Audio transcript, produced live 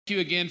you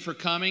again for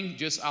coming.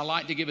 I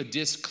like to give a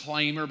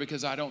disclaimer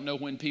because I don't know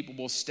when people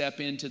will step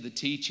into the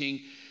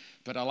teaching,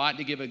 but I like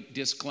to give a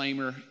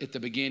disclaimer at the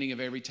beginning of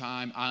every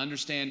time. I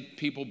understand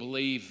people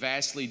believe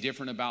vastly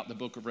different about the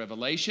book of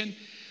Revelation,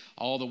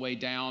 all the way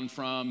down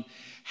from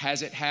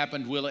has it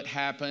happened, will it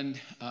happen,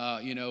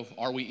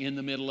 are we in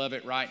the middle of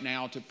it right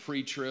now, to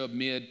pre-trib,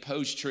 mid,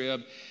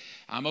 post-trib.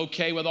 I'm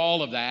okay with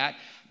all of that.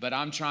 But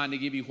I'm trying to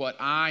give you what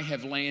I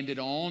have landed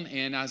on.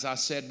 And as I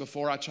said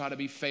before, I try to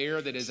be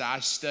fair that as I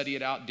study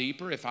it out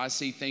deeper, if I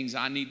see things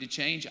I need to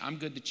change, I'm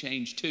good to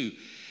change too.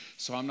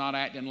 So I'm not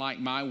acting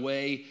like my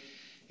way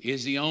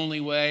is the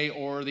only way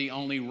or the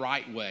only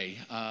right way.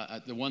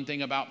 The one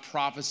thing about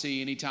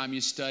prophecy, anytime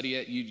you study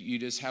it, you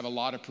just have a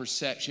lot of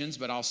perceptions.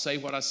 But I'll say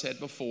what I said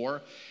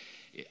before.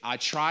 I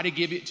try to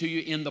give it to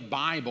you in the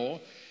Bible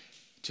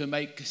to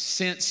make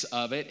sense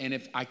of it. And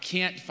if I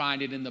can't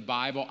find it in the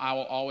Bible, I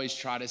will always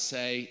try to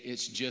say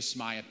it's just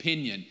my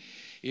opinion.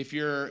 If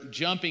you're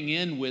jumping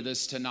in with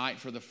us tonight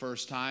for the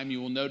first time,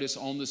 you will notice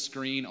on the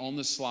screen, on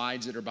the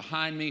slides that are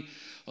behind me,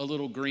 a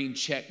little green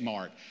check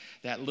mark.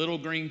 That little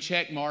green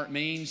check mark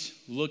means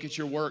look at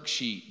your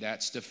worksheet.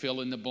 That's to fill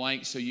in the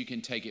blank so you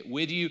can take it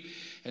with you.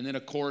 And then,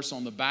 of course,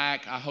 on the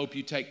back, I hope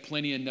you take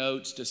plenty of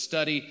notes to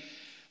study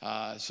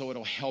so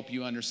it'll help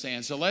you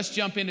understand. So let's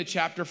jump into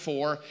chapter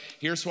 4.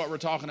 Here's what we're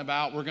talking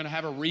about. We're going to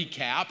have a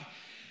recap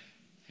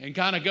and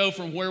kind of go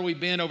from where we've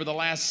been over the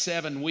last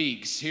 7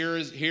 weeks. Here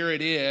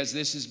it is.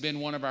 This has been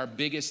one of our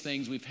biggest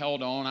things we've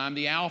held on. I'm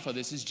the Alpha.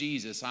 This is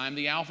Jesus. I'm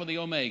the Alpha, the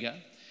Omega,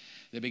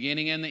 the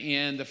beginning and the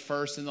end, the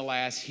first and the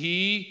last.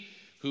 He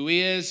who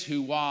is,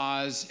 who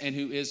was, and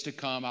who is to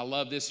come. I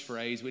love this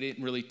phrase. We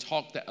didn't really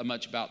talk that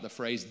much about the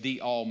phrase, the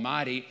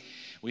Almighty.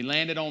 We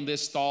landed on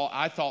this thought.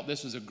 I thought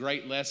this was a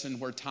great lesson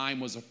where time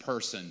was a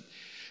person.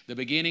 The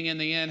beginning and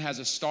the end has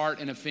a start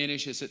and a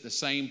finish. It's at the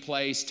same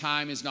place.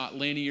 Time is not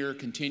linear,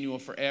 continual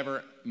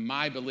forever.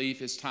 My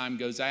belief is time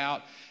goes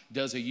out,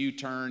 does a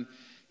U-turn,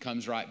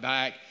 comes right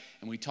back.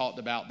 And we talked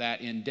about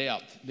that in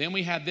depth. Then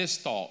we had this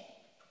thought.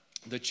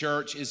 The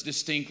church is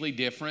distinctly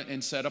different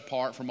and set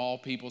apart from all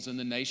peoples and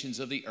the nations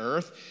of the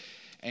earth.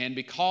 And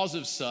because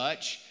of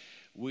such,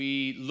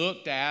 we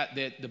looked at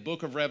that the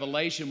book of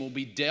Revelation will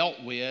be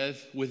dealt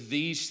with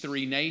these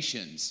 3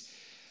 nations.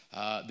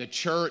 The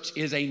church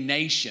is a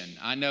nation.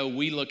 I know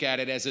we look at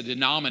it as a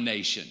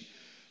denomination,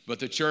 but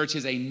the church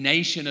is a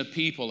nation of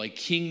people, a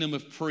kingdom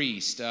of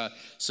priests.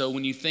 So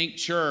when you think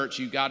church,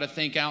 you've got to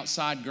think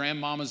outside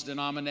grandmama's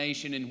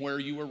denomination and where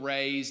you were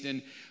raised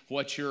and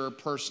what your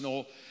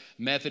personal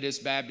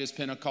Methodist, Baptist,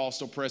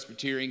 Pentecostal,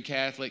 Presbyterian,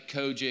 Catholic,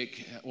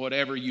 Kojic,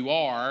 whatever you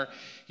are.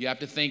 You have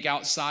to think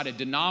outside a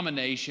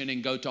denomination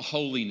and go to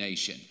holy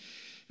nation.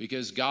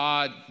 Because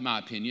God, in my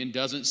opinion,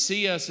 doesn't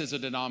see us as a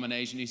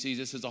denomination. He sees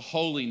us as a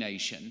holy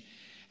nation.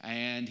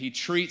 And He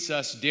treats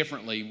us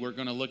differently. We're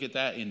going to look at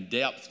that in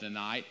depth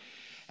tonight.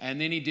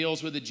 And then He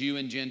deals with the Jew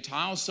and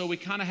Gentiles. So we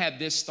kind of had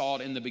this thought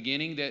in the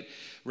beginning that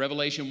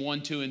Revelation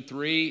 1, 2, and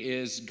 3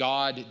 is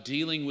God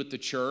dealing with the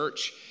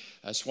church.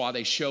 That's why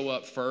they show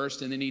up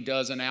first. And then He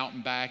does an out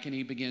and back, and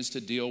He begins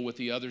to deal with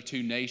the other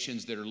 2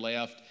 nations that are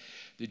left,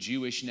 the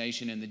Jewish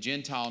nation and the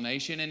Gentile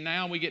nation. And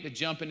now we get to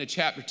jump into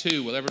chapter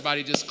 2. Will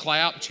everybody just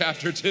clap?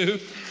 Chapter 2.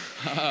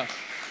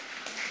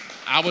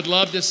 I would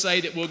love to say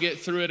that we'll get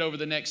through it over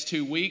the next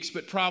 2 weeks,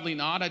 but probably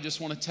not. I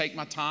just want to take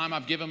my time.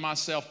 I've given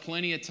myself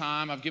plenty of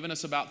time. I've given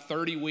us about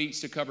 30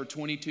 weeks to cover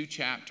 22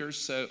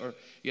 chapters.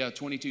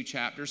 22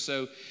 chapters.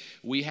 So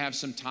we have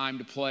some time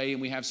to play,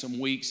 and we have some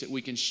weeks that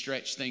we can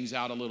stretch things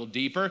out a little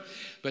deeper.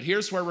 But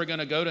here's where we're going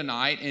to go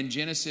tonight in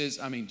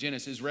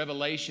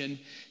Revelation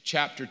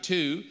chapter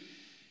 2.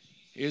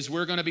 Is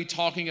we're going to be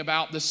talking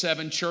about the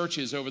 7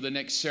 churches over the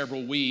next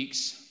several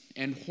weeks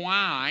and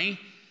why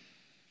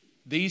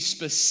these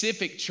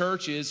specific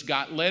churches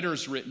got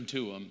letters written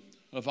to them.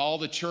 Of all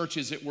the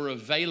churches that were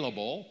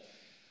available,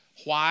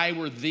 why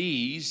were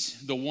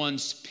these the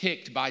ones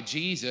picked by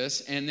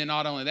Jesus? And then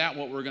not only that,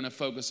 what we're going to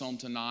focus on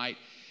tonight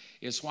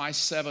is why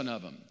 7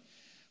 of them?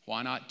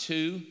 Why not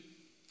 2?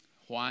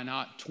 Why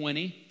not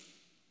 20?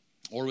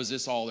 Or was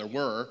this all there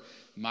were?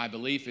 My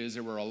belief is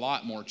there were a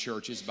lot more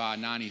churches by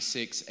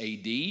 96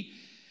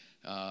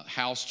 AD.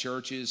 House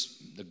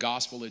churches, the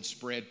gospel had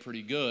spread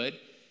pretty good.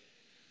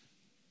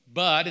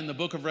 But in the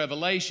book of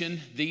Revelation,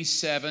 these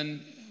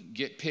 7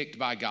 get picked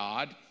by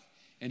God.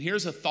 And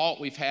here's a thought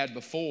we've had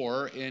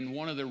before. And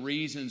one of the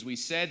reasons we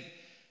said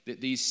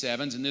that these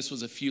 7s, and this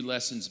was a few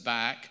lessons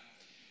back,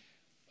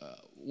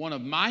 one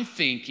of my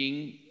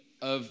thinking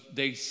of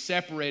they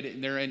separated,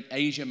 and they're in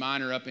Asia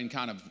Minor up in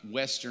kind of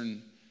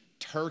western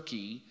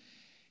Turkey,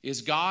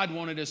 is God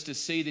wanted us to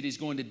see that He's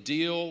going to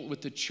deal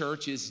with the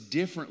churches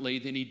differently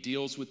than He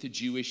deals with the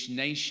Jewish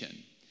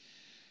nation.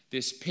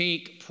 This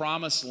pink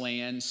promised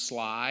land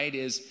slide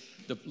is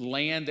the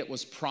land that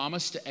was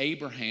promised to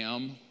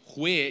Abraham,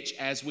 which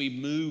as we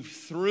move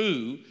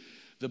through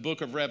the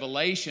book of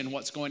Revelation,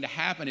 what's going to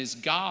happen is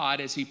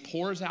God, as He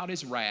pours out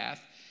His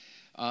wrath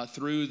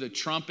through the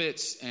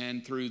trumpets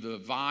and through the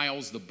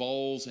vials, the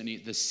bowls, and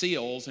the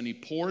seals, and He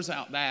pours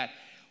out that,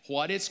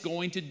 what it's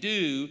going to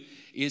do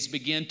is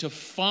begin to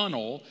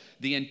funnel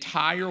the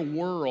entire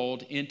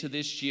world into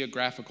this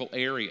geographical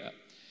area.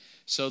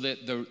 So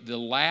that the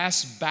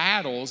last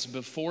battles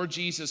before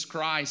Jesus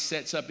Christ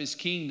sets up his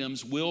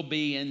kingdoms will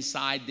be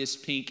inside this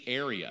pink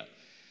area.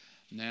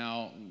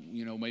 Now,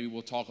 maybe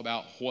we'll talk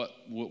about what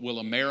will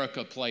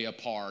America play a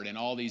part and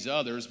all these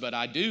others, but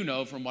I do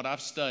know from what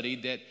I've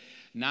studied that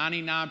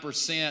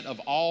 99% of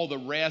all the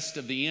rest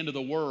of the end of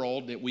the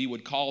world that we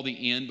would call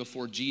the end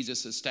before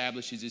Jesus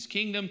establishes his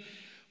kingdom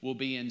will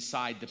be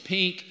inside the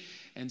pink.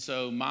 And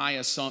so my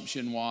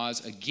assumption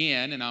was,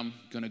 again, and I'm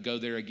going to go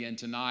there again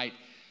tonight,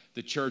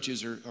 the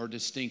churches are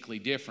distinctly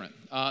different.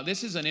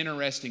 This is an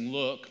interesting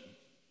look.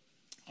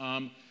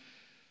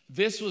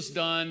 This was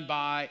done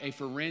by a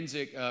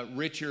forensic,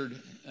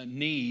 Richard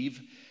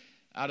Neve,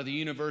 out of the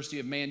University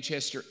of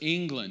Manchester,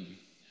 England.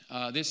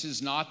 This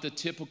is not the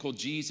typical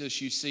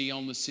Jesus you see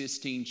on the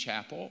Sistine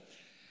Chapel,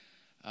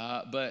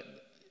 but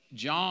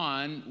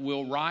John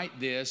will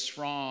write this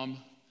from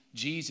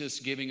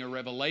Jesus giving a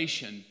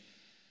revelation,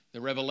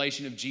 the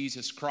revelation of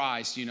Jesus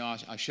Christ.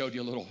 I showed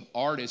you a little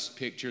artist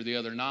picture the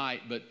other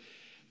night, but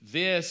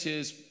this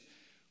is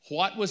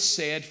what was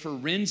said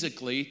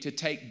forensically to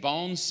take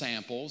bone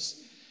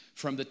samples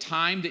from the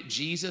time that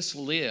Jesus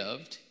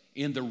lived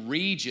in the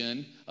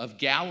region of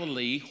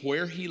Galilee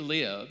where he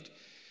lived.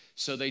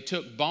 So they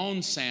took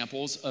bone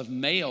samples of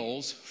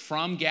males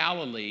from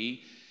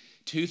Galilee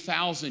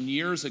 2,000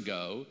 years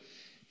ago,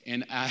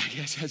 and I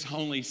guess that's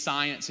only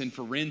science and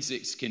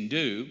forensics can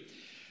do,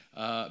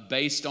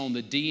 based on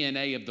the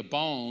DNA of the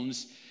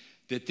bones,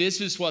 that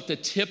this is what the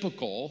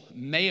typical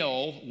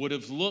male would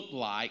have looked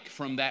like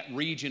from that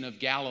region of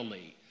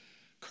Galilee.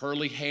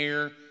 Curly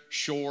hair,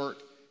 short,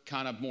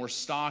 kind of more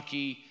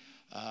stocky,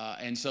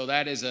 and so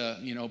that is a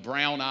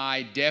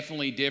brown-eyed,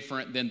 definitely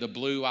different than the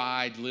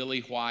blue-eyed,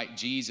 lily-white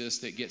Jesus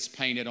that gets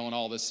painted on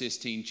all the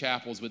Sistine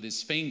Chapels with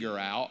his finger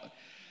out.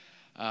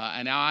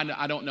 And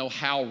I don't know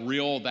how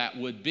real that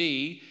would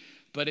be,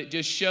 but it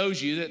just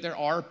shows you that there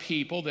are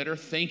people that are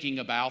thinking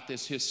about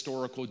this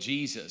historical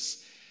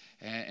Jesus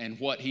and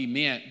what he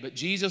meant. But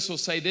Jesus will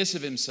say this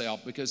of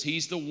himself because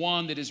he's the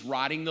one that is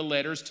writing the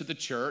letters to the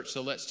church.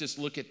 So let's just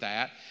look at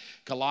that.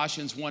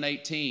 Colossians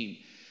 1:18.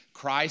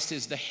 Christ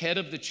is the head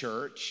of the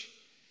church,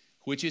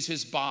 which is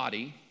his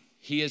body.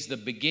 He is the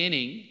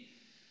beginning,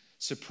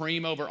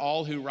 supreme over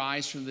all who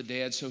rise from the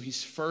dead. So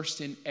he's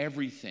first in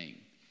everything.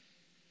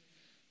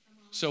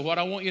 So what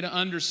I want you to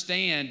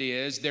understand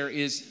is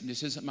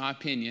this isn't my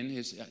opinion,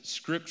 it's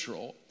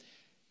scriptural.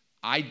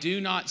 I do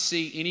not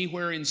see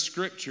anywhere in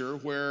Scripture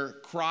where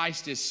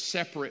Christ is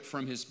separate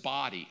from his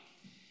body.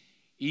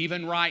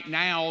 Even right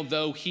now,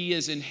 though he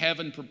is in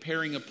heaven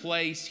preparing a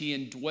place, he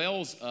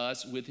indwells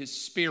us with his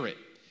Spirit.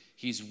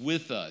 He's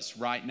with us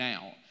right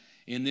now.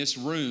 In this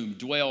room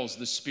dwells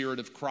the Spirit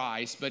of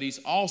Christ, but he's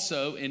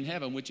also in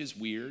heaven, which is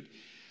weird,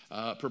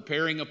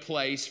 preparing a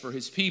place for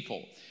his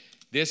people.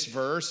 This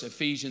verse,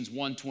 Ephesians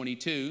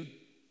 1:22,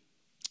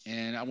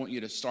 and I want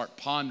you to start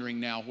pondering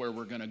now where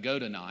we're going to go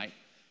tonight.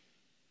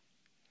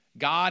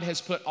 God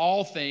has put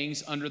all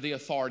things under the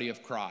authority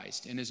of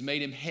Christ and has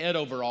made him head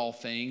over all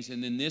things.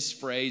 And then this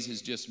phrase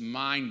is just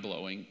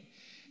mind-blowing.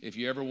 If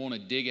you ever want to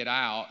dig it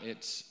out,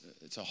 it's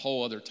a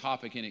whole other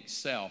topic in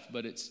itself,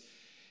 but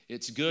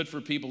it's good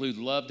for people who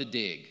love to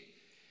dig.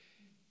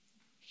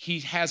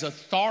 He has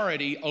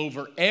authority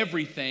over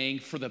everything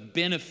for the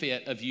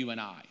benefit of you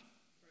and I.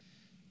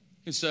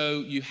 And so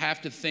you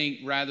have to think,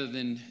 rather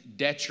than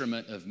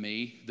detriment of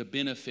me, the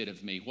benefit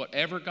of me.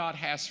 Whatever God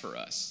has for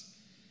us.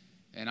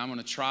 And I'm going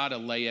to try to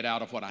lay it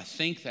out of what I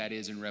think that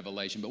is in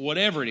Revelation. But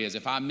whatever it is,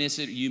 if I miss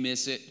it, you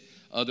miss it,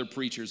 other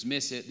preachers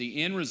miss it,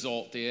 the end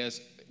result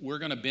is we're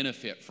going to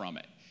benefit from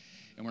it.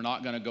 And we're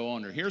not going to go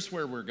under. Here's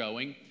where we're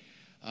going.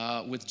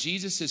 With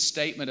Jesus'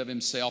 statement of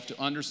himself,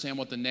 to understand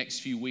what the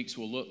next few weeks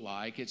will look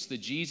like, it's the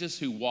Jesus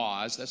who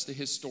was, that's the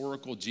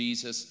historical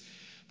Jesus,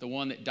 the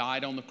one that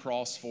died on the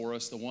cross for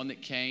us, the one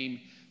that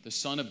came, the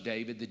Son of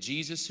David, the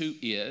Jesus who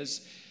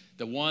is,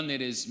 the one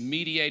that is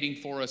mediating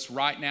for us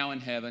right now in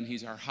heaven.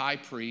 He's our high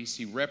priest.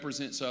 He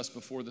represents us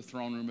before the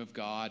throne room of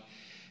God.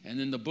 And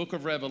then the book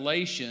of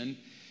Revelation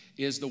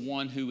is the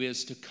one who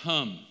is to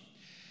come.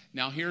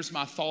 Now, here's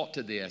my thought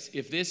to this.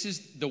 If this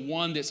is the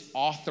one that's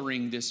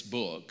authoring this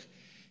book,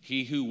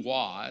 he who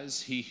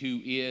was, he who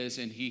is,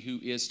 and he who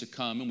is to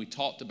come, and we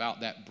talked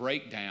about that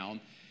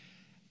breakdown,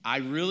 I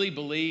really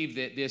believe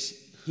that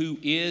this who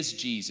is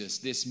Jesus,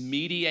 this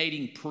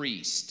mediating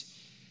priest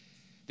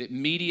that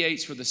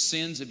mediates for the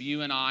sins of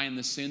you and I and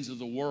the sins of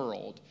the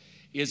world,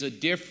 is a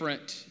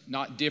different,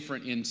 not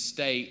different in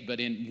state, but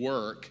in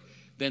work,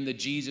 than the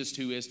Jesus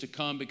who is to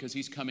come, because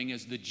he's coming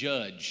as the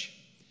judge.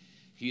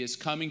 He is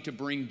coming to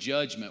bring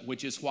judgment,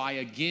 which is why,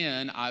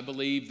 again, I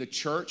believe the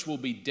church will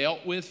be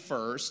dealt with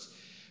first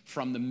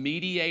from the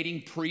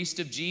mediating priest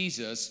of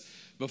Jesus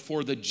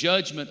before the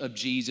judgment of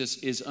Jesus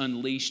is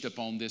unleashed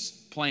upon this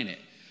planet.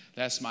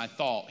 That's my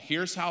thought.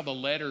 Here's how the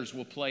letters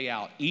will play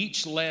out.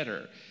 Each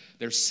letter,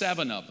 there's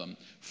 7 of them,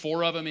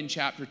 4 of them in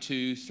chapter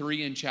 2,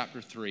 3 in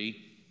chapter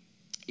 3.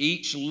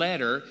 Each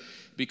letter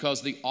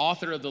because the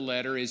author of the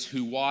letter is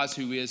who was,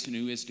 who is, and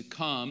who is to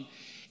come.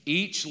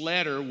 Each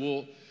letter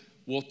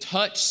will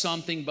touch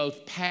something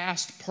both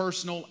past,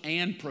 personal,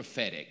 and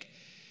prophetic.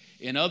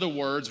 In other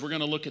words, we're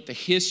going to look at the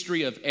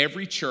history of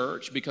every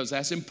church because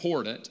that's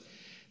important.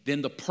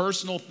 Then the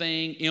personal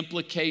thing,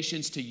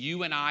 implications to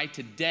you and I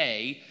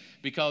today,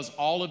 because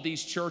all of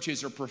these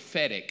churches are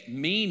prophetic,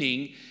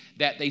 meaning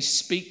that they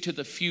speak to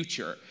the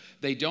future.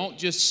 They don't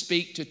just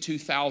speak to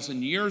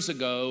 2,000 years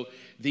ago.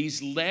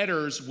 These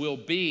letters will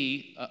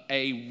be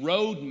a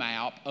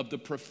roadmap of the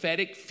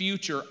prophetic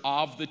future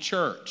of the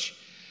church,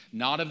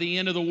 not of the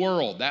end of the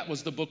world. That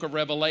was the book of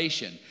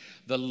Revelation.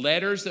 The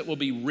letters that will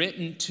be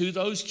written to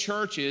those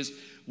churches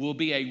will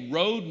be a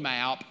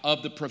roadmap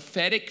of the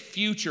prophetic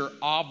future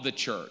of the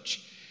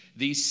church.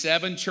 These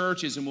 7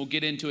 churches, and we'll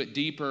get into it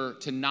deeper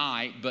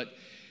tonight, but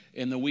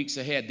in the weeks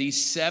ahead,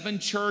 these 7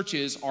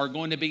 churches are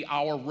going to be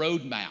our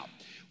roadmap.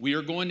 We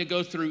are going to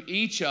go through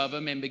each of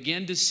them and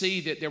begin to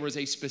see that there was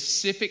a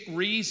specific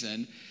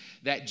reason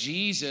that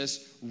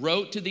Jesus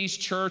wrote to these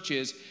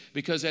churches,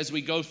 because as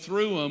we go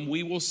through them,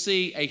 we will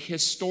see a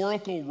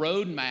historical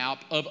roadmap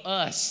of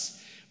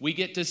us. We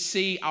get to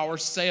see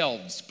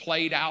ourselves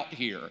played out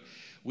here.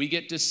 We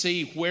get to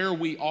see where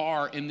we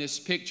are in this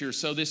picture.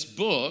 So this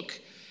book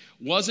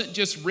wasn't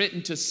just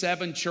written to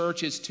 7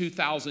 churches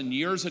 2,000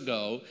 years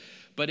ago,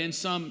 but in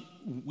some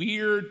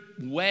weird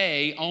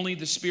way only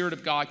the Spirit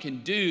of God can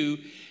do.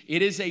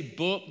 It is a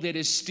book that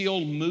is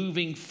still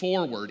moving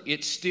forward.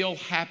 It's still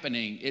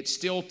happening. It's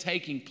still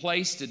taking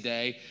place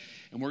today,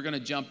 and we're going to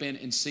jump in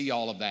and see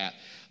all of that.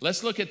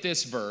 Let's look at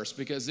this verse,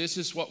 because this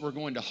is what we're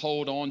going to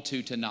hold on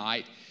to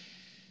tonight.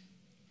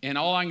 And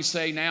all I can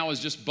say now is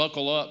just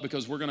buckle up,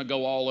 because we're going to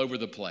go all over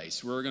the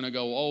place. We're going to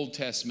go Old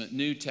Testament,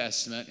 New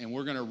Testament, and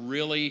we're going to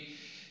really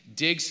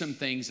dig some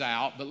things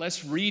out. But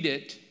let's read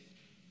it.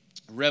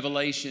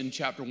 Revelation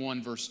chapter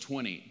 1, verse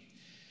 20.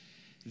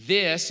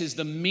 This is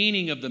the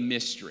meaning of the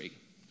mystery,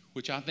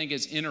 which I think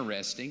is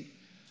interesting.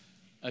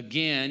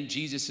 Again,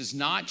 Jesus is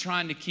not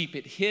trying to keep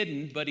it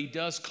hidden, but he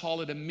does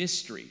call it a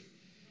mystery.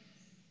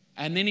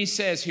 And then he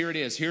says, here it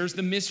is. Here's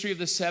the mystery of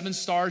the 7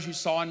 stars you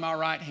saw in my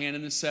right hand,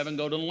 and the 7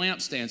 go to the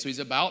lampstand. So he's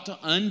about to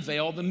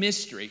unveil the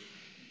mystery.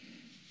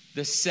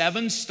 The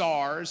 7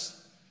 stars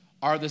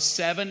are the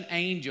 7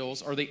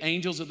 angels, or the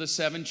angels of the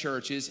 7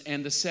 churches,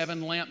 and the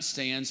 7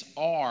 lampstands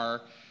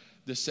are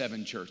the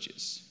 7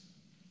 churches.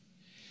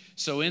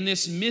 So in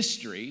this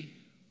mystery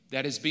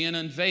that is being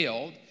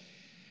unveiled,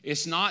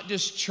 it's not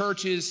just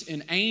churches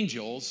and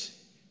angels,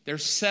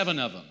 there's 7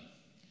 of them.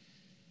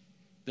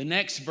 The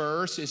next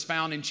verse is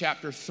found in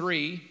chapter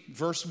 3,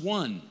 verse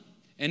 1,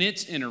 and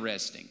it's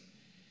interesting.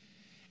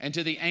 And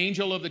to the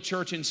angel of the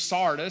church in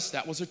Sardis,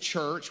 that was a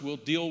church, we'll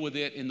deal with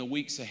it in the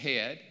weeks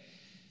ahead.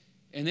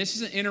 And this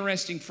is an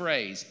interesting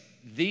phrase.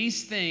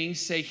 These things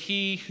say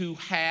he who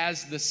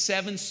has the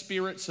 7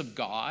 spirits of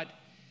God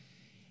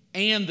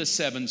and the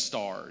 7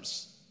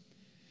 stars.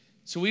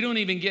 So we don't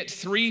even get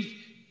three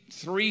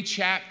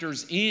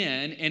chapters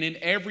in, and in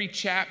every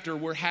chapter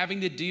we're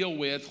having to deal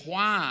with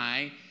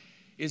why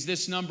is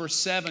this number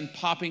 7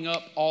 popping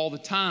up all the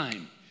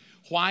time?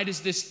 Why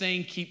does this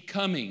thing keep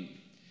coming?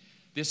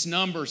 This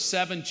number,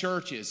 7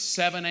 churches,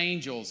 7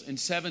 angels, and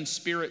 7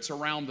 spirits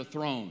around the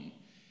throne.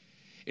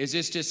 Is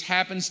this just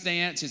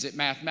happenstance? Is it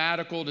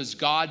mathematical? Does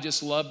God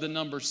just love the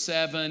number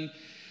 7?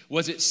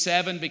 Was it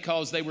 7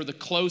 because they were the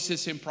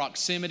closest in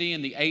proximity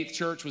and the 8th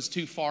church was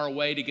too far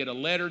away to get a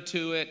letter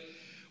to it?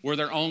 Were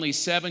there only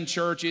 7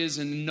 churches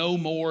and no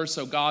more,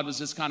 so God was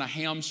just kind of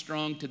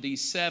hamstrung to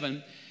these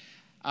 7?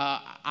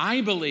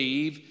 I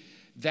believe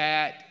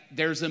that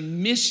there's a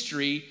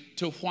mystery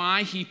to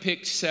why he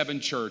picked 7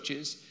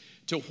 churches,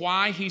 to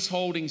why he's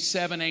holding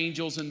 7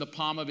 angels in the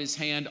palm of his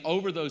hand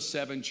over those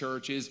 7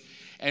 churches,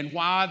 and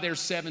why there's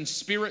 7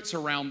 spirits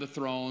around the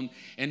throne,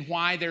 and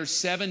why there's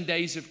 7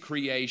 days of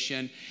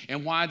creation,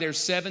 and why there's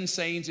 7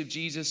 sayings of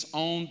Jesus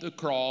on the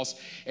cross,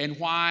 and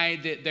why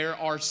that there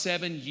are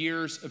 7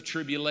 years of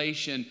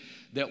tribulation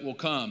that will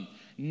come.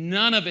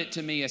 None of it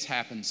to me is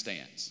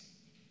happenstance.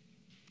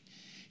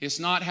 It's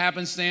not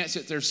happenstance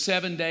that there's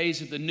 7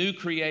 days of the new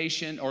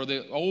creation or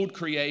the old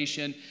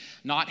creation.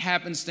 Not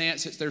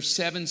happenstance that there's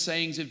 7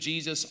 sayings of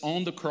Jesus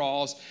on the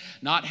cross.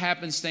 Not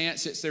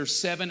happenstance that there's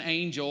 7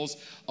 angels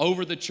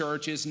over the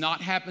churches.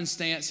 Not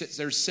happenstance that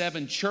there's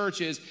 7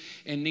 churches.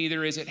 And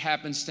neither is it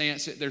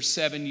happenstance that there's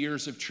 7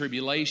 years of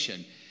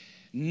tribulation.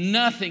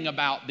 Nothing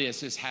about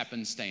this is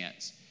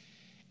happenstance.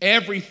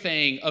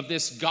 Everything of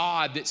this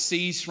God that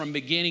sees from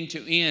beginning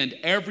to end,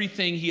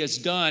 everything he has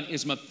done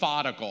is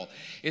methodical.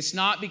 It's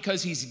not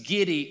because he's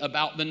giddy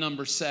about the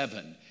number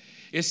 7.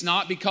 It's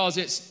not because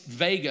it's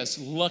Vegas,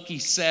 lucky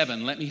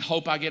 7. Let me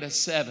hope I get a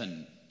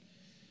 7.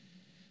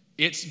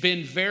 It's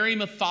been very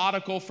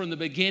methodical from the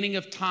beginning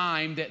of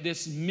time that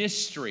this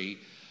mystery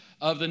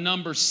of the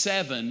number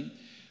 7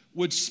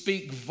 would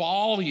speak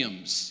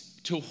volumes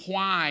to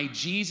why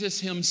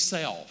Jesus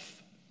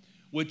himself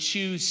would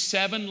choose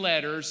 7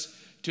 letters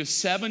to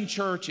 7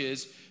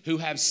 churches who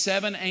have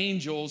 7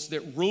 angels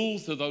that rule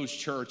through those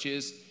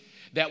churches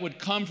that would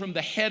come from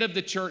the head of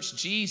the church,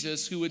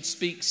 Jesus, who would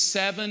speak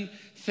 7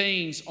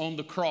 things on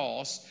the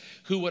cross,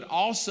 who would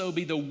also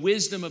be the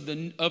wisdom of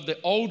the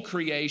old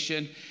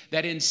creation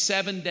that in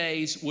 7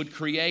 days would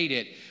create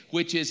it,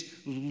 which is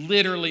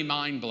literally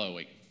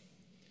mind-blowing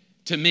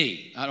to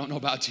me. I don't know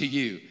about to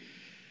you.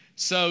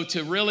 So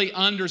to really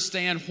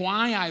understand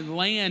why I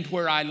land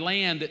where I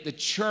land, that the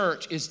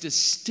church is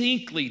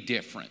distinctly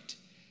different.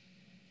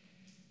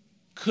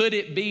 Could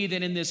it be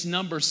that in this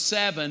number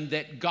 7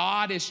 that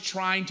God is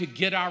trying to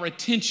get our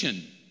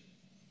attention?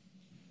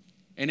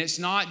 And it's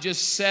not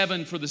just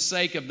 7 for the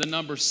sake of the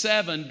number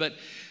 7, but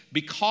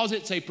because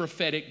it's a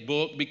prophetic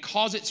book,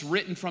 because it's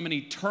written from an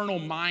eternal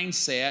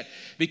mindset,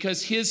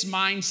 because his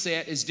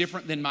mindset is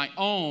different than my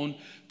own,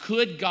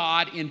 could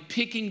God, in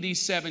picking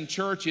these 7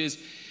 churches,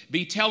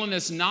 be telling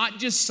us not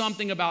just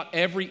something about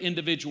every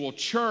individual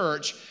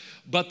church,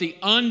 but the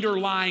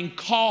underlying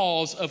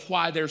cause of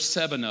why there's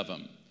 7 of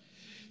them?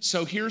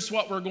 So here's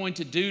what we're going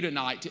to do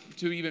tonight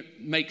to even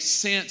make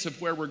sense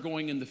of where we're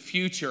going in the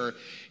future,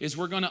 is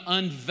we're going to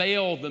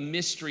unveil the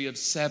mystery of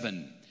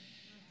 7.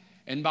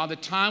 And by the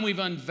time we've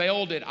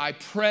unveiled it, I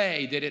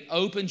pray that it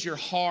opens your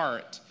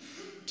heart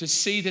to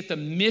see that the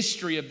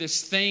mystery of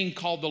this thing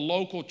called the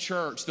local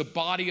church, the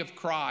body of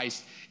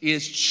Christ,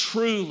 is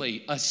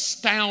truly,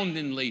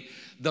 astoundingly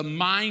the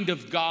mind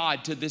of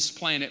God to this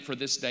planet for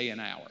this day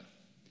and hour.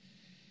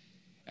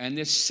 And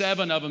this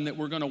 7 of them that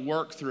we're going to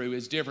work through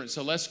is different.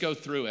 So let's go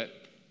through it.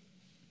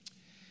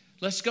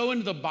 Let's go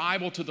into the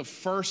Bible to the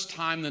first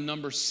time the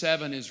number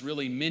 7 is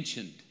really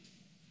mentioned.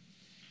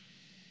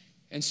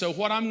 And so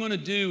what I'm going to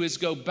do is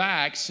go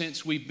back,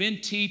 since we've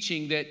been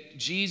teaching that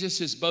Jesus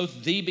is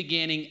both the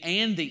beginning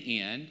and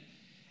the end,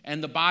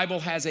 and the Bible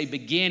has a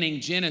beginning,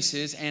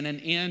 Genesis, and an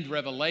end,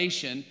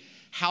 Revelation.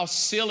 How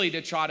silly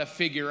to try to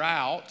figure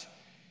out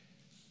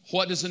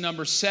what does the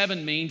number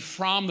 7 mean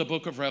from the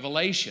book of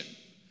Revelation.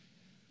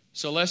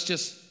 So let's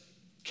just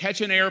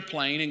catch an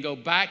airplane and go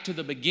back to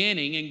the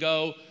beginning and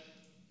go,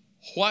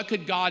 what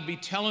could God be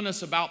telling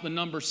us about the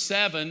number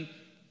 7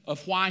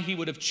 of why he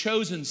would have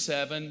chosen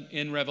 7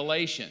 in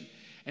Revelation?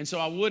 And so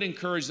I would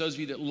encourage those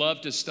of you that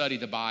love to study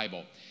the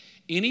Bible.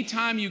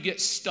 Anytime you get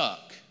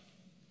stuck,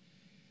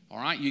 all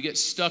right, you get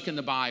stuck in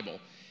the Bible,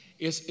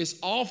 it's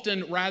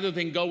often, rather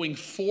than going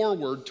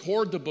forward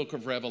toward the book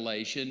of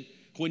Revelation,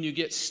 when you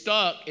get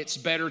stuck, it's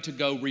better to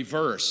go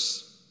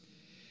reverse.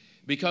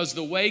 Because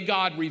the way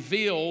God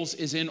reveals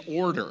is in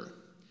order.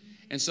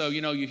 And so,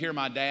 you hear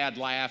my dad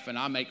laugh and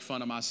I make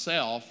fun of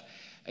myself.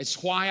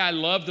 It's why I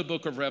love the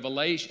book of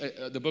Revelation,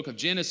 the book of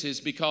Genesis,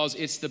 because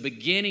it's the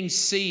beginning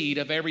seed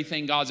of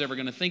everything God's ever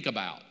going to think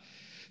about.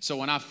 So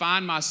when I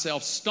find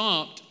myself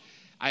stumped,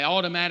 I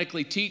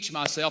automatically teach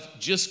myself,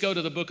 just go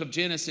to the book of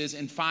Genesis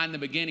and find the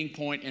beginning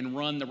point and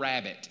run the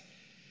rabbit.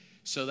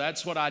 So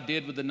that's what I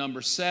did with the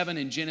number 7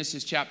 in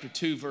Genesis chapter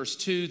 2, verse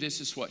 2.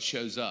 This is what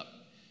shows up.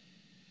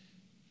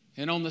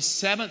 And on the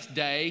 7th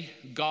day,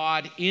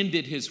 God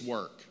ended his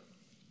work,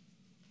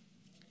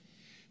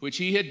 which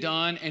he had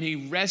done, and he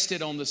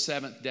rested on the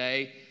 7th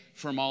day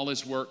from all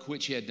his work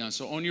which he had done.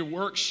 So on your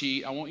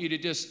worksheet, I want you to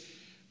just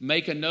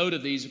make a note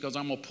of these, because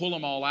I'm going to pull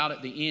them all out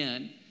at the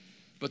end.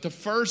 But the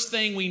first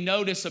thing we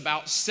notice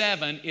about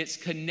 7, it's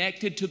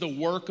connected to the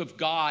work of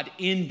God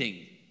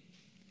ending.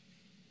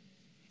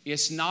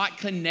 It's not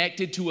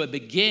connected to a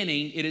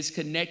beginning, it is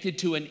connected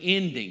to an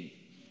ending.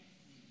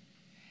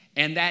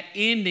 And that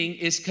ending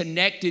is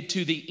connected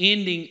to the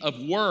ending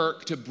of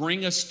work to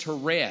bring us to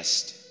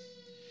rest.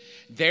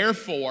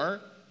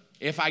 Therefore,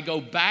 if I go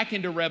back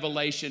into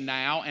Revelation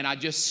now and I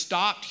just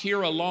stopped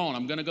here alone,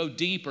 I'm going to go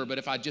deeper, but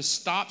if I just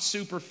stopped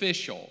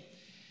superficial,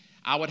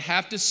 I would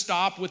have to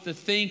stop with the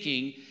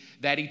thinking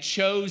that he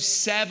chose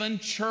 7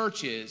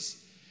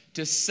 churches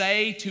to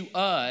say to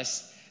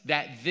us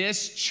that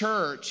this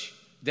church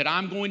that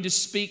I'm going to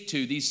speak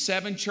to, these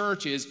 7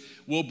 churches,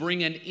 will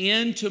bring an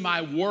end to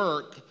my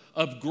work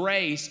of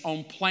grace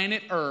on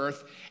planet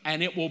Earth,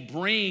 and it will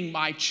bring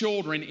my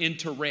children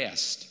into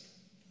rest.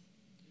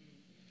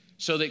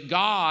 So that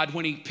God,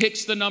 when he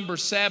picks the number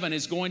 7,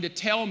 is going to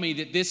tell me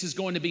that this is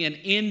going to be an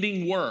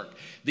ending work.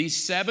 These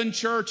 7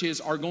 churches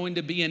are going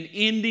to be an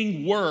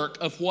ending work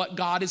of what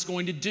God is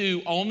going to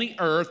do on the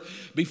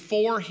earth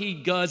before he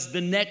does the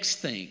next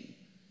thing.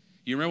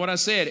 You remember what I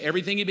said?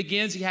 Everything he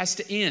begins, he has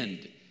to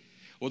end.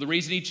 Well, the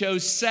reason he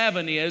chose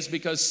 7 is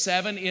because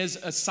 7 is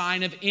a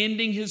sign of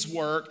ending his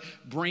work,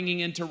 bringing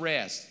into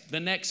rest.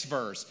 The next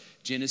verse,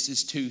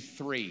 Genesis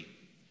 2:3.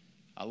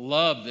 I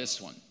love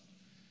this one.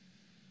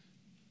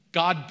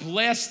 God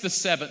blessed the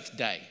 7th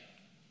day.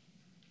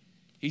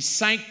 He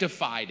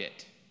sanctified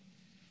it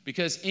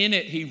because in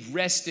it he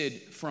rested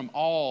from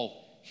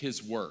all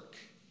his work.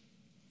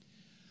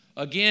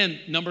 Again,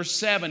 number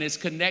 7 is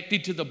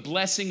connected to the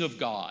blessing of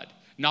God,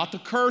 not the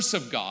curse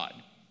of God.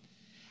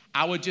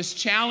 I would just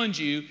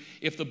challenge you,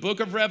 if the book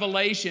of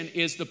Revelation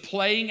is the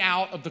playing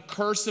out of the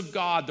curse of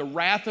God, the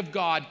wrath of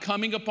God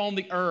coming upon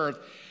the earth,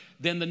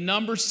 then the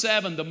number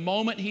 7, the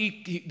moment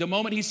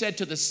he said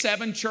to the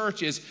 7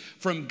 churches,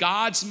 from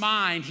God's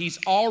mind, he's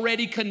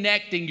already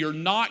connecting, you're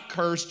not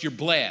cursed, you're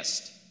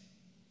blessed.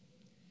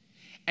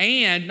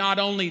 And not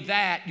only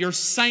that, you're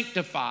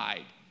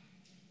sanctified.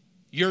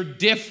 You're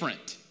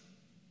different.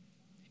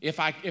 If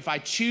I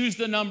choose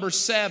the number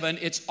 7,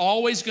 it's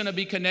always going to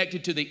be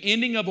connected to the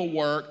ending of a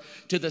work,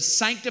 to the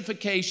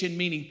sanctification,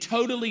 meaning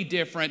totally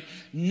different,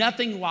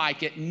 nothing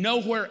like it,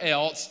 nowhere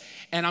else.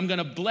 And I'm going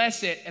to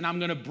bless it, and I'm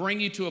going to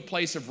bring you to a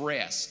place of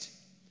rest.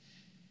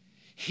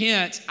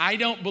 Hence, I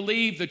don't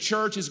believe the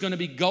church is going to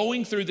be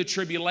going through the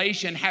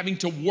tribulation, having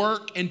to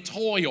work and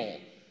toil.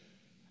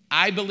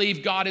 I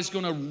believe God is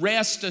going to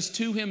rest us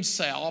to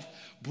Himself,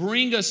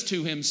 bring us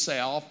to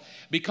Himself,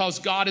 because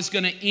God is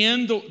going to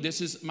end,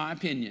 this is my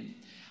opinion,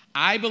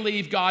 I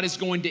believe God is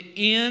going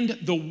to end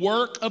the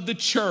work of the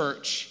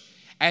church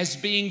as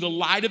being the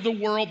light of the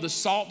world, the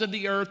salt of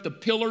the earth, the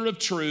pillar of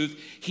truth.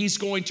 He's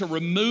going to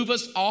remove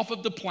us off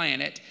of the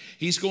planet.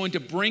 He's going to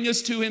bring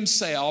us to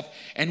Himself.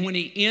 And when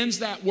He ends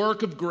that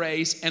work of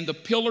grace and the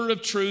pillar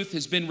of truth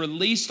has been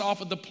released off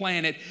of the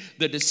planet,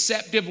 the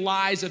deceptive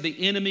lies of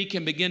the enemy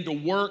can begin to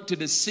work to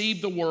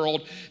deceive the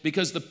world,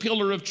 because the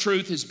pillar of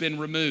truth has been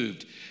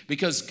removed.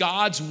 Because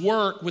God's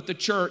work with the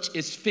church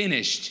is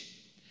finished.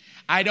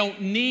 I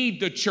don't need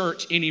the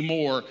church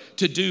anymore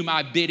to do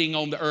my bidding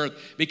on the earth,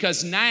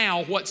 because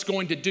now what's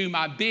going to do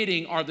my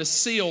bidding are the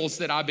seals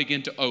that I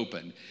begin to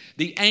open,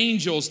 the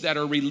angels that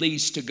are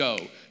released to go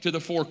to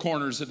the four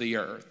corners of the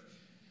earth,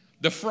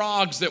 the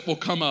frogs that will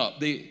come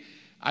up.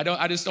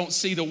 I just don't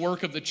see the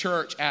work of the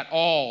church at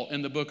all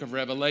in the book of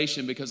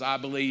Revelation, because I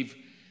believe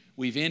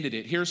we've ended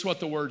it. Here's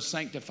what the word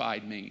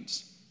sanctified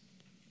means.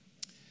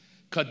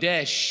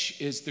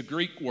 Kadesh is the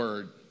Greek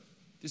word.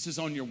 This is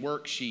on your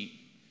worksheet.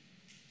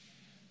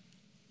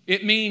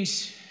 It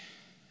means,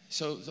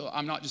 so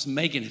I'm not just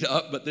making it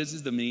up, but this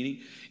is the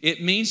meaning.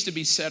 It means to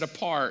be set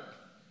apart,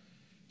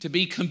 to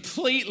be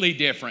completely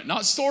different,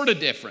 not sort of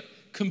different,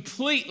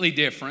 completely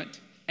different.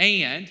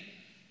 And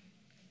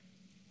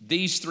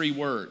these 3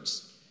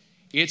 words,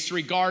 it's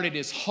regarded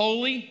as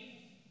holy,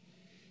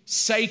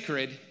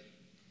 sacred,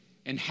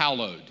 and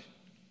hallowed.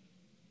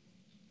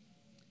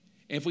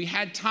 If we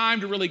had time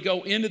to really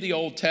go into the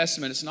Old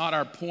Testament, it's not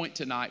our point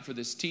tonight for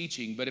this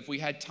teaching, but if we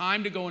had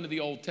time to go into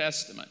the Old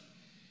Testament,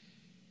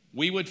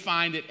 we would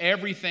find that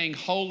everything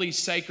holy,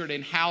 sacred,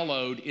 and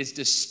hallowed is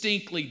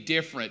distinctly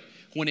different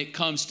when it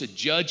comes to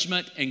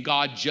judgment and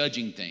God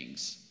judging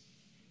things.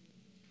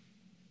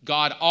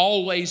 God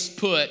always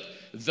put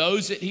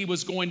those that He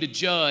was going to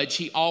judge,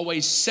 He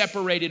always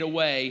separated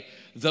away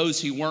those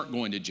He weren't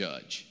going to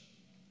judge.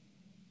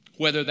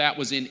 Whether that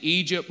was in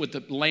Egypt with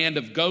the land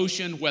of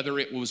Goshen, whether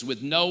it was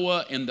with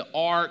Noah and the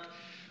ark,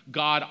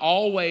 God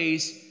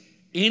always,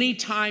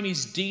 anytime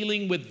He's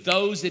dealing with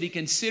those that He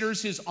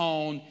considers His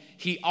own,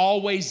 He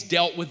always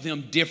dealt with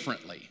them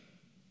differently.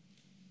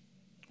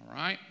 All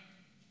right?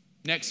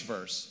 Next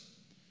verse.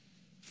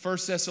 1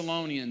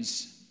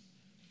 Thessalonians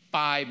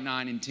 5,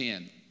 9, and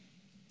 10.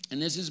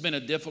 And this has been a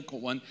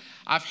difficult one.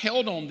 I've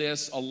held on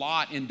this a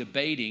lot in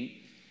debating,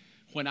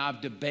 when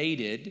I've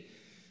debated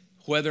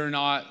whether or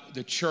not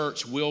the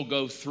church will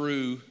go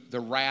through the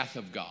wrath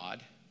of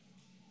God.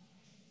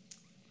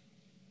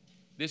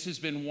 This has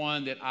been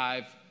one that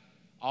I've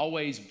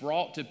always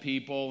brought to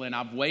people, and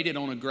I've waited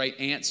on a great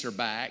answer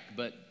back,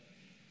 but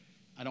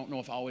I don't know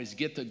if I always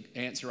get the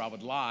answer I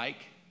would like.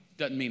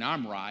 Doesn't mean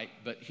I'm right,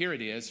 but here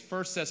it is.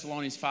 1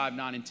 Thessalonians 5,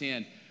 9, and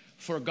 10.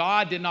 For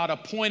God did not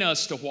appoint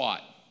us to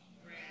what?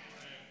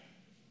 Wrath.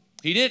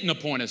 He didn't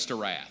appoint us to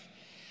wrath.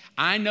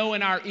 I know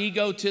in our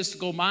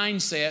egotistical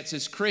mindsets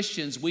as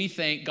Christians, we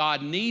think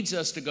God needs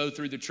us to go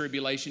through the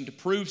tribulation to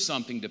prove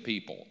something to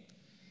people.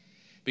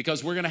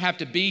 Because we're going to have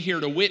to be here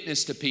to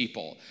witness to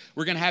people.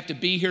 We're going to have to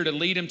be here to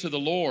lead them to the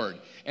Lord.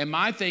 And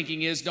my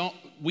thinking is,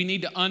 we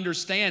need to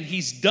understand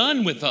He's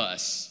done with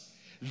us.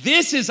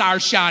 This is our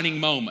shining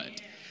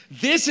moment.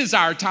 This is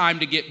our time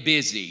to get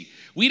busy.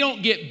 We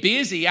don't get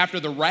busy after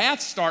the wrath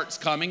starts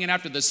coming and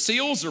after the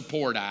seals are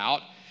poured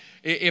out.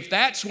 If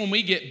that's when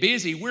we get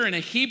busy, we're in a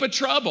heap of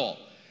trouble,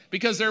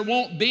 because there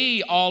won't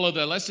be all of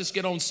the, let's just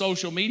get on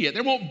social media.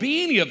 There won't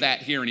be any of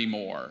that here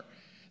anymore.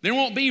 There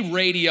won't be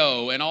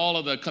radio and all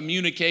of the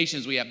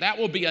communications we have. That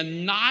will be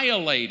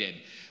annihilated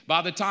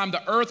by the time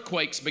the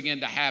earthquakes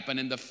begin to happen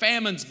and the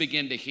famines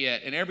begin to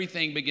hit and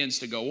everything begins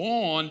to go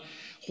on.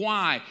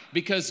 Why?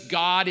 Because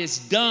God is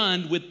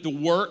done with the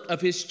work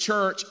of His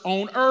church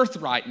on earth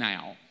right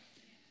now.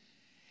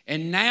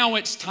 And now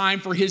it's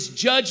time for His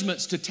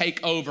judgments to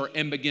take over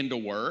and begin to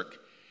work.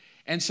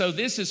 And so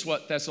this is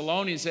what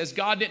Thessalonians says.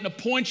 God didn't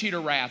appoint you to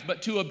wrath,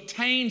 but to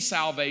obtain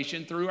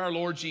salvation through our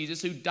Lord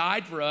Jesus, who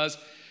died for us.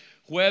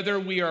 Whether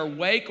we are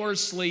awake or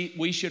asleep,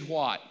 we should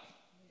what?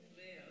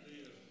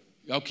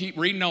 I'll keep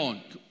reading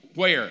on.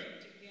 Where?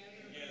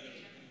 Together.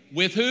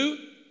 With who?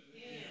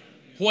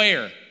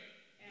 Where?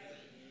 Heaven.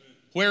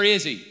 Where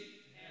is He?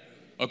 Heaven.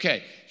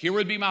 Okay, here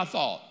would be my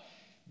thought.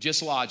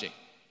 Just logic.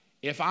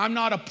 If I'm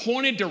not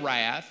appointed to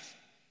wrath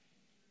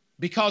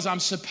because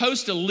I'm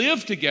supposed to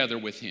live together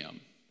with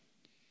Him,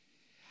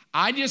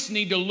 I just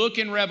need to look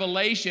in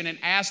Revelation and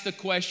ask the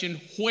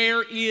question,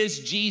 where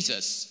is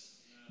Jesus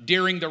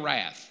during the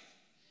wrath?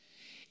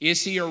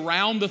 Is he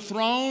around the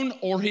throne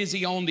or is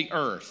he on the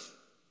earth?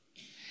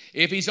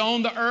 If he's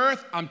on the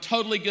earth, I'm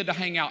totally good to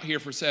hang out here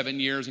for 7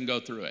 years and go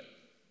through it.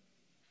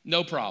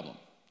 No problem.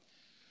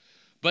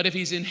 But if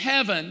he's in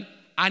heaven,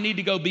 I need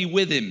to go be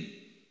with him.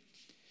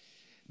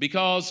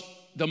 Because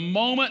the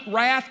moment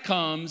wrath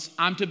comes,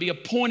 I'm to be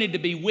appointed to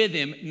be with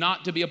him,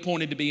 not to be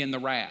appointed to be in the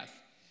wrath.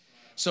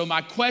 So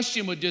my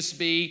question would just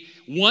be,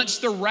 once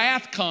the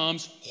wrath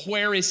comes,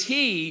 where is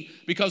he?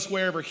 Because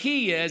wherever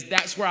he is,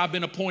 that's where I've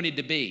been appointed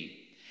to be.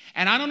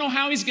 And I don't know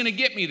how he's going to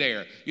get me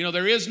there. You know,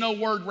 there is no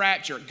word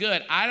rapture.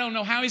 Good. I don't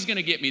know how he's going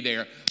to get me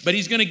there, but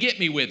he's going to get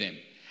me with him.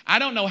 I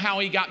don't know how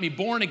he got me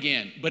born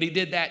again, but he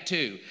did that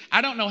too.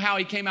 I don't know how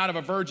he came out of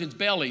a virgin's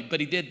belly, but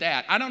he did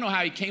that. I don't know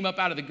how he came up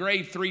out of the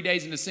grave 3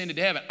 days and ascended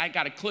to heaven. I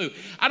got a clue.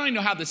 I don't even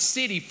know how the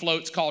city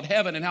floats called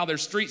heaven and how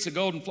there's streets of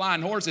gold and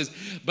flying horses,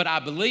 but I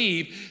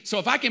believe. So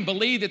if I can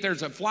believe that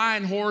there's a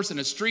flying horse and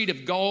a street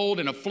of gold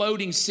and a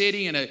floating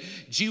city and a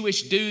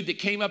Jewish dude that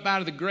came up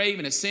out of the grave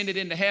and ascended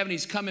into heaven,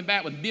 he's coming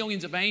back with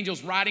millions of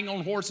angels riding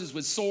on horses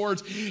with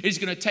swords. He's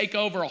going to take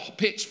over a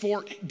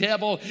pitchfork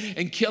devil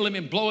and kill him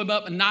and blow him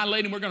up,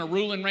 annihilate him. We're going to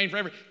rule and reign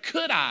forever.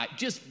 Could I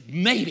just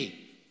maybe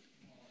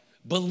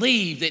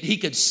believe that he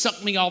could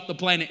suck me off the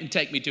planet and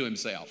take me to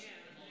himself?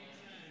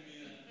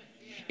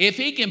 If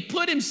he can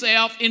put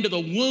himself into the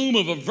womb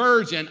of a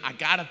virgin, I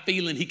got a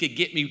feeling he could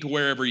get me to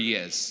wherever he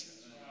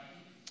is.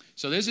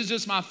 So this is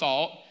just my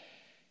thought.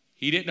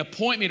 He didn't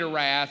appoint me to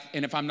wrath,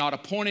 and if I'm not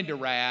appointed to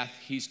wrath,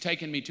 he's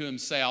taken me to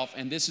himself,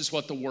 and this is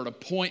what the word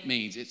appoint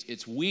means.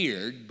 It's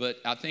weird, but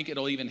I think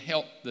it'll even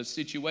help the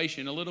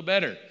situation a little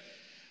better.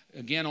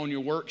 Again, on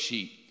your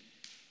worksheet.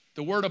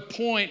 The word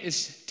appoint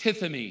is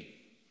tithemi.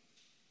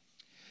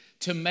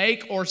 To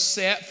make or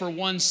set for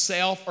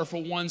oneself or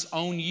for one's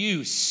own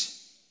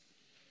use.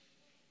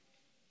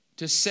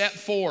 To set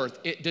forth,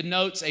 it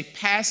denotes a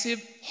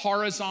passive,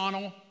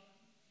 horizontal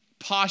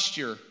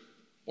posture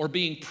or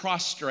being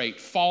prostrate,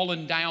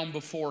 fallen down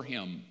before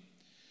him.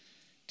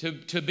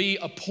 To be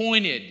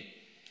appointed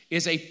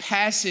is a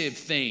passive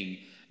thing.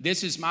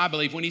 This is my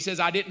belief. When he says,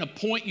 I didn't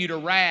appoint you to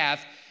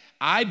wrath,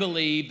 I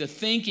believe the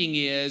thinking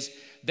is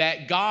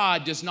that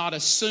God does not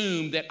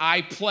assume that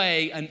I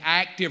play an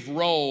active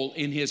role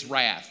in his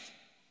wrath.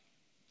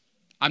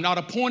 I'm not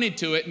appointed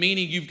to it,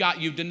 meaning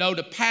you denote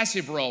a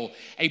passive role,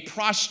 a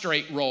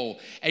prostrate role,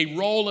 a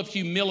role of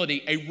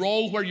humility, a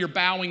role where you're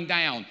bowing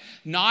down,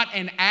 not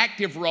an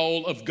active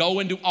role of go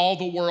into all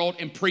the world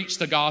and preach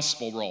the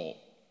gospel role.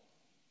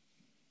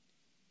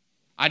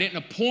 I didn't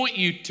appoint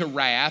you to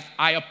wrath.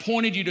 I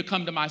appointed you to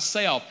come to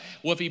myself.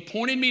 Well, if he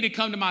appointed me to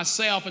come to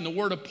myself, and the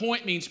word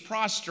appoint means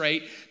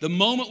prostrate, the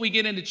moment we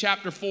get into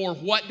chapter 4,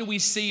 what do we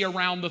see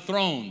around the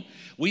throne?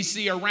 We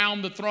see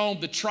around the throne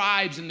the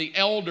tribes and the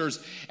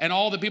elders and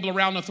all the people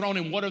around the throne,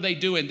 and what are they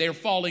doing? They're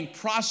falling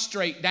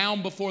prostrate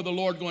down before the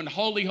Lord, going,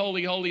 holy,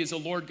 holy, holy is the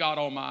Lord God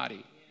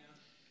Almighty.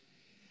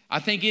 I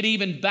think it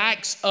even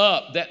backs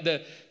up that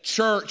the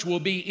church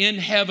will be in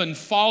heaven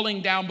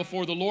falling down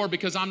before the Lord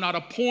because I'm not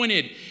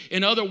appointed.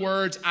 In other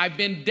words, I've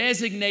been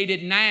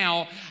designated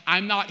now.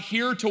 I'm not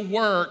here to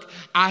work.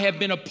 I have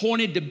been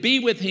appointed to be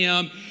with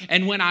him.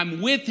 And when I'm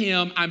with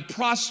him, I'm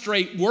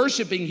prostrate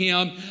worshiping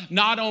him,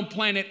 not on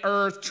planet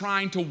Earth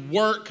trying to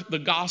work the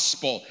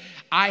gospel.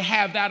 I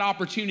have that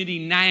opportunity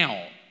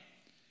now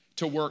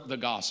to work the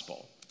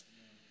gospel.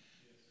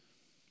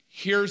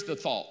 Here's the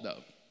thought,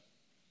 though.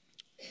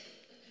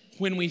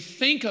 When we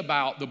think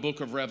about the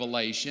book of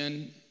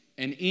Revelation,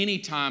 and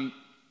anytime,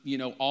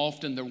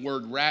 often the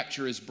word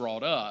rapture is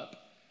brought up,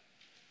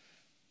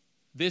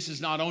 this is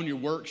not on your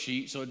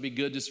worksheet, so it'd be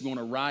good just if you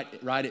want to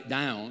write it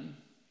down.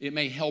 It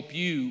may help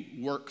you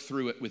work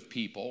through it with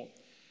people.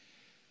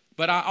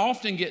 But I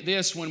often get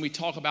this when we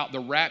talk about the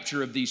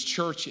rapture of these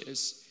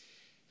churches.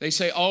 They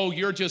say, oh,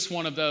 you're just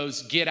one of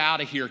those get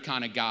out of here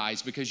kind of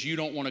guys because you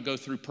don't want to go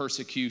through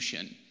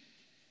persecution.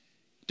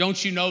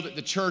 Don't you know that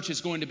the church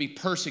is going to be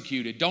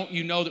persecuted? Don't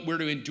you know that we're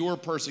to endure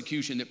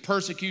persecution? That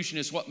persecution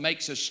is what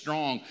makes us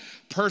strong.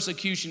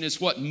 Persecution is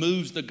what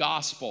moves the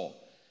gospel.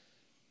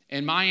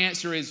 And my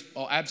answer is,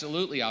 oh,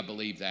 absolutely, I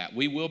believe that.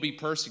 We will be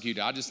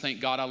persecuted. I just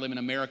thank God I live in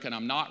America and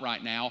I'm not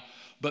right now.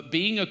 But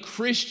being a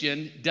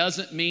Christian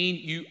doesn't mean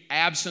you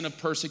absent of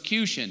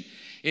persecution.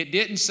 It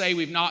didn't say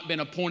we've not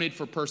been appointed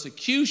for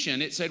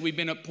persecution. It said we've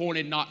been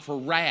appointed not for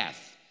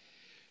wrath.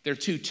 They're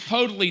two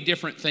totally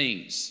different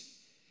things.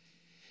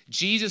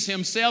 Jesus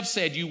himself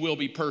said you will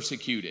be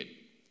persecuted.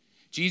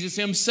 Jesus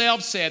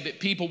himself said that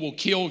people will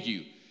kill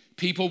you.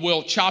 People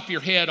will chop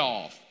your head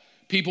off.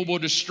 People will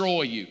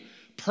destroy you.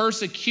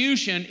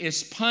 Persecution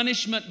is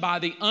punishment by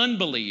the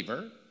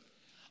unbeliever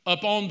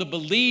upon the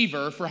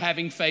believer for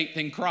having faith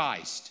in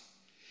Christ.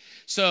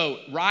 So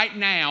right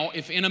now,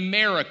 if in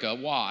America,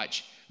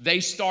 watch,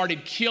 they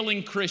started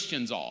killing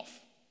Christians off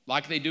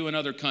like they do in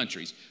other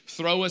countries,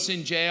 throw us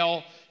in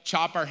jail,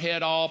 chop our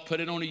head off, put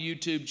it on a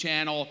YouTube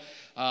channel,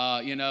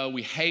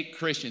 we hate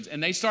Christians.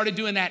 And they started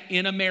doing that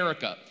in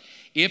America.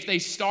 If they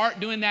start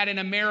doing that in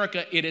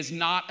America, it is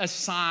not a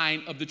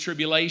sign of the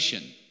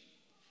tribulation.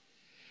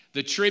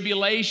 The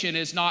tribulation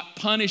is not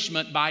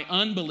punishment by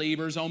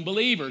unbelievers on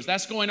believers.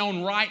 That's going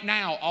on right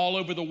now all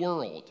over the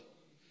world.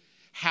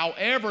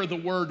 However, the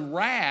word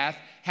wrath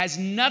has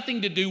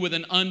nothing to do with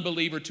an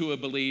unbeliever to a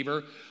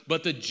believer,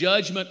 but the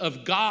judgment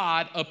of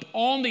God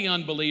upon the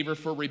unbeliever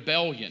for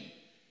rebellion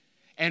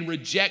and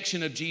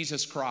rejection of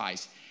Jesus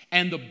Christ.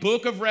 And the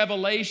book of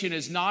Revelation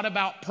is not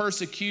about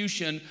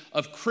persecution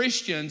of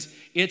Christians,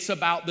 it's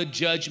about the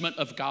judgment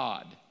of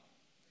God.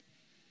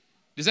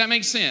 Does that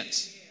make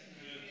sense?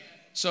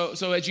 So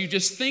as you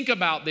just think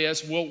about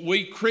this, will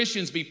we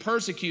Christians be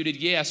persecuted?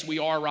 Yes, we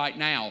are right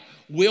now.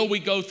 Will we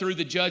go through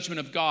the judgment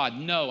of God?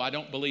 No, I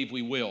don't believe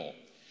we will.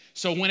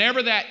 So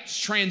whenever that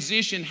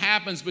transition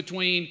happens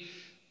between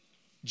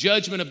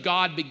judgment of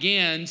God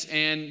begins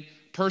and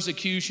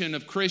persecution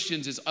of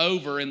Christians is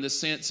over, in the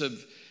sense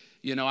of,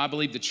 I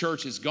believe the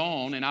church is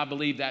gone, and I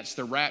believe that's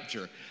the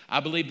rapture. I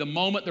believe the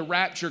moment the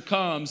rapture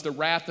comes, the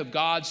wrath of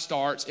God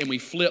starts and we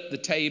flip the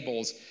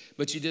tables.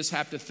 But you just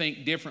have to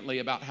think differently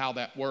about how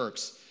that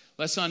works.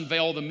 Let's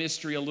unveil the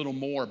mystery a little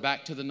more.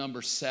 Back to the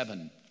number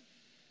 7.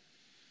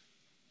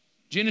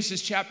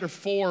 Genesis chapter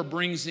 4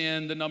 brings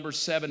in the number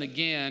 7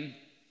 again.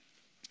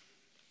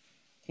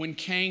 When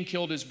Cain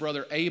killed his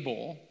brother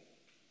Abel,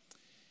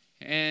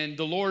 and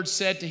the Lord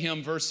said to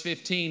him, verse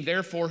 15,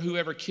 therefore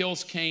whoever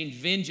kills Cain,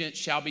 vengeance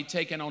shall be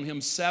taken on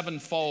him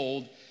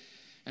sevenfold.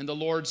 And the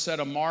Lord set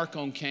a mark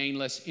on Cain,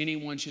 lest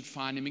anyone should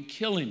find him and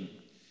kill him.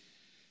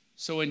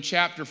 So in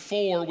chapter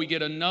 4, we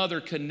get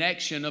another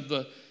connection of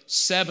the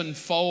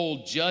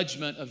sevenfold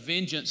judgment of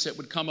vengeance that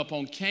would come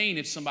upon Cain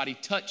if somebody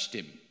touched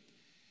him.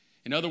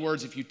 In other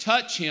words, if you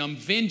touch him,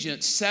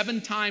 vengeance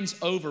 7 times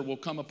over will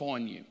come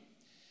upon you.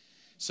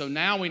 So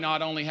now we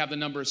not only have the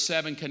number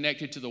 7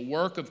 connected to the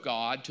work of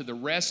God, to the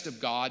rest of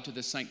God, to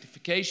the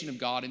sanctification of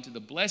God, and to the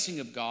blessing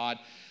of God,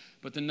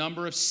 but the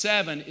number of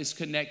 7 is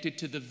connected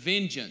to the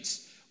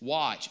vengeance,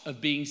 watch,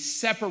 of being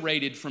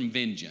separated from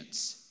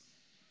vengeance.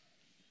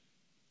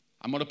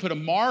 I'm going to put a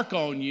mark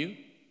on you,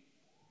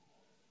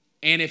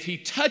 and if he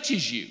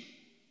touches you,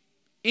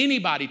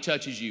 anybody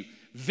touches you,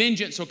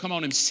 vengeance will come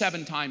on him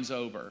 7 times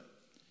over.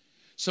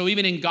 So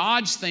even in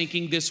God's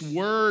thinking, this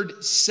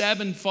word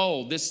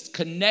sevenfold, this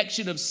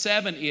connection of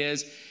 7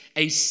 is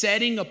a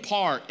setting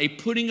apart, a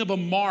putting of a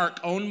mark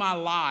on my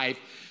life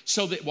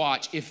so that,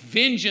 watch, if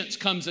vengeance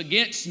comes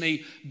against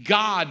me,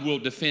 God will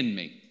defend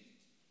me.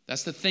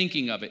 That's the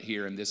thinking of it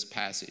here in this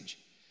passage.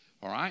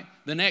 All right?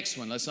 The next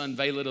one, let's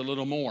unveil it a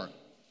little more.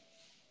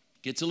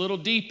 Gets a little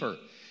deeper.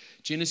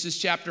 Genesis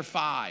chapter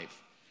 5.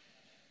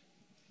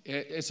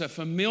 It's a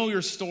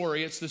familiar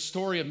story. It's the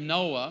story of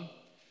Noah.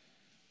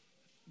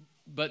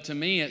 But to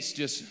me, it's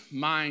just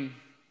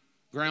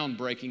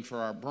groundbreaking for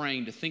our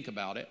brain to think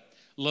about it.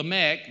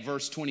 Lamech,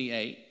 verse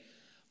 28,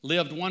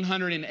 lived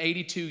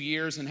 182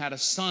 years and had a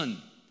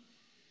son.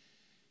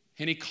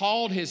 And he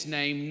called his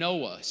name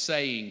Noah,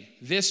 saying,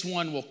 this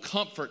one will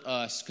comfort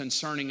us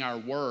concerning our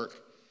work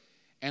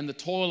and the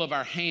toil of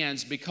our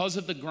hands because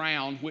of the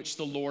ground which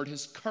the Lord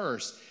has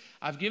cursed.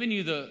 I've given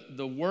you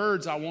the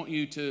words I want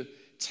you to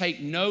take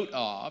note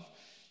of,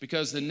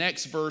 because the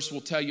next verse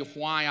will tell you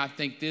why I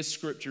think this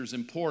scripture is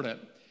important.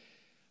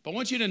 But I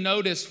want you to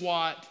notice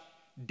what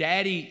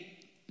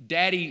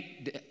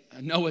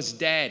Noah's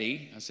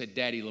daddy, I said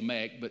Daddy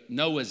Lamech, but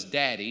Noah's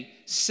daddy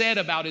said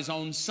about his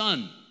own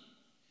son.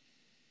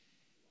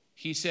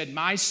 He said,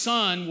 my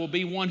son will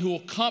be one who will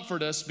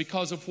comfort us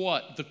because of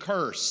what? The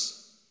curse.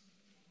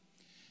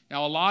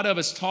 Now, a lot of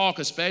us talk,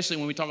 especially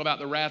when we talk about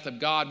the wrath of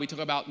God, we talk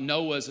about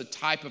Noah as a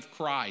type of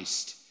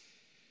Christ.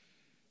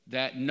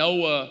 That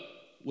Noah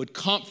would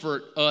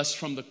comfort us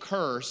from the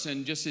curse,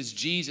 and just as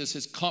Jesus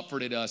has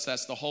comforted us,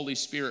 that's the Holy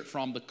Spirit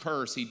from the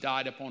curse. He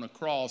died upon a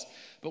cross.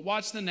 But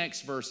watch the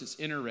next verse, it's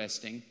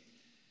interesting.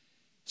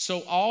 So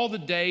all the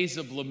days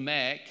of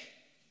Lamech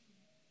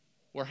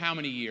were how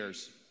many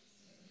years?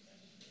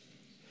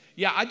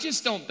 Yeah, I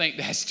just don't think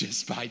that's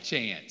just by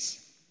chance.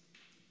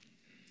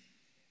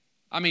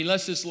 I mean,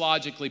 let's just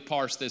logically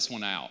parse this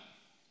one out.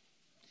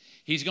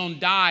 He's going to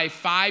die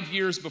 5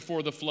 years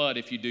before the flood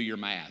if you do your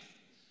math.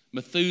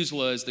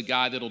 Methuselah is the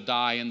guy that'll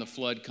die, and the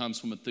flood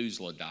comes when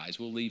Methuselah dies.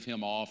 We'll leave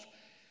him off.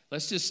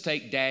 Let's just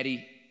take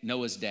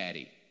Noah's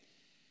daddy.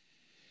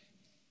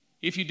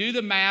 If you do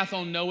the math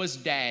on Noah's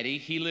daddy,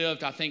 he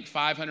lived, I think,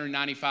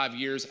 595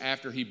 years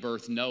after he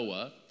birthed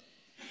Noah.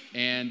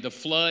 And the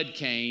flood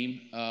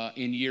came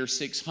in year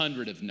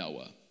 600 of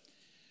Noah.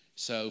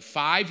 So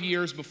 5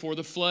 years before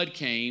the flood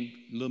came,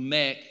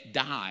 Lamech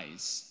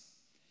dies.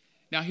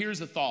 Now here's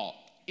the thought.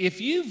 If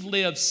you've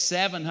lived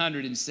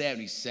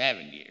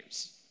 777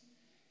 years,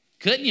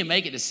 couldn't you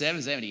make it to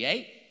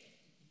 778?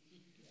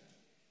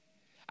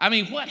 I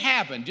mean, what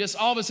happened? Just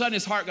all of a sudden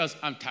his heart goes,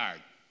 I'm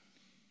tired.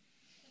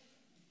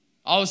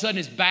 All of a sudden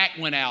his back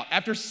went out.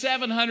 After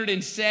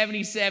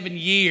 777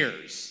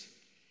 years,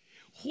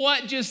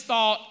 what just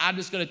thought, I'm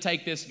just going to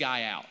take this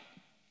guy out?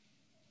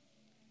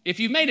 If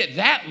you made it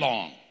that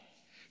long,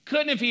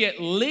 couldn't if he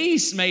at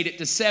least made it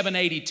to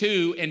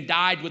 782 and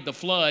died with the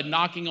flood,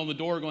 knocking on the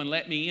door going,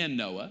 let me in,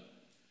 Noah?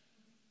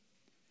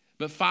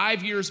 But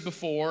 5 years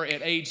before,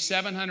 at age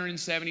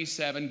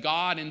 777,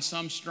 God in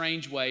some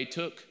strange way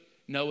took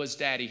Noah's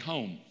daddy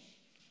home,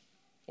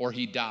 or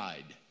he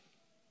died.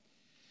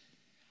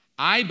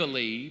 I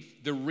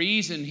believe the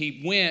reason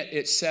he went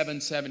at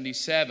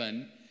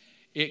 777,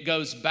 it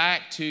goes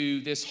back to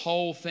this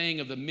whole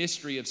thing of the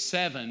mystery of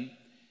seven,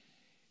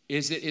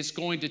 is that it's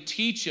going to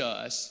teach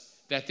us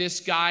that this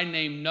guy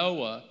named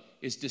Noah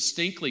is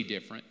distinctly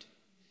different.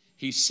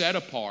 He's set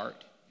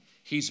apart.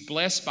 He's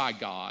blessed by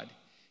God.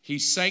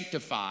 He's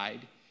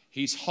sanctified.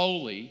 He's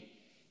holy.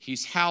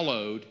 He's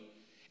hallowed.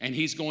 And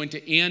he's going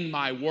to end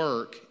my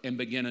work and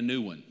begin a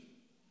new one.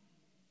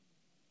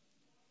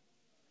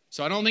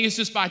 So I don't think it's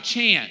just by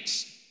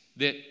chance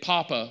that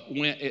Papa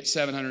went at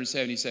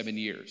 777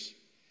 years.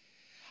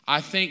 I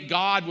think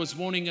God was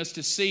wanting us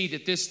to see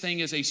that this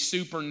thing is a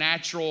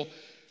supernatural,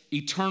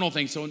 eternal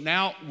thing. So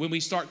now when we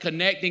start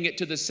connecting it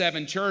to the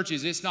seven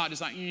churches, it's not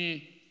just like,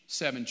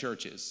 seven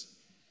churches.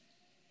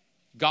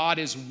 God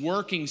is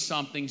working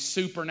something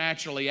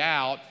supernaturally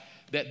out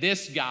that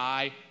this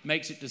guy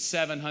makes it to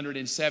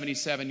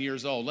 777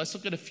 years old. Let's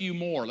look at a few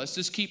more. Let's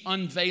just keep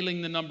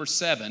unveiling the number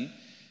 7,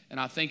 and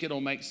I think it'll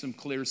make some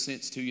clear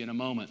sense to you in a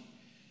moment.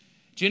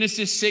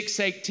 Genesis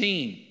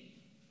 6:18.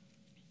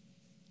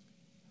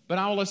 But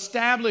I will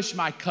establish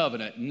my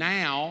covenant.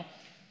 Now,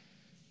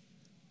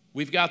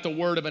 we've got the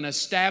word of an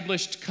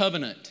established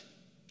covenant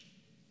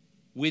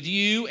with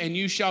you, and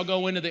you shall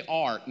go into the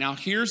ark. Now,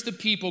 here's the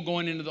people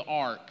going into the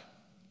ark.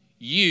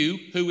 You,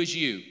 who is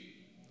you?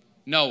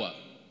 Noah.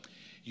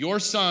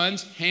 Your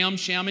sons, Ham,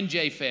 Shem, and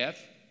Japheth.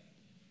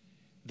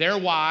 Their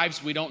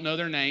wives, we don't know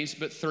their names,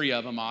 but 3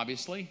 of them,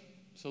 obviously.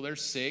 So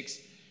there's 6.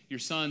 Your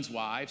sons'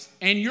 wives.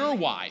 And your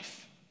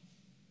wife.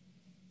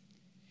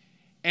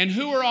 And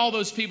who are all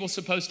those people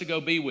supposed to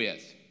go be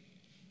with?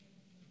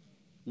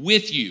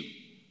 With you.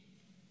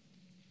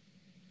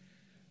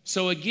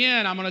 So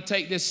again, I'm going to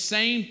take this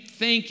same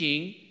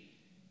thinking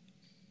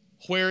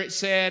where it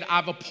said,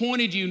 I've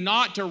appointed you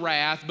not to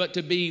wrath, but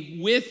to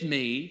be with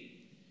me.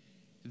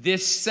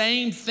 This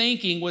same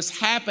thinking was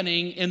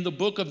happening in the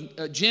book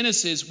of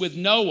Genesis with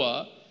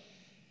Noah,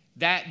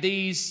 that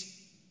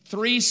these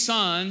 3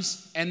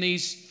 sons and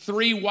these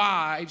 3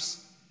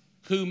 wives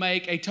who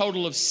make a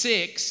total of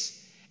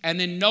 6, and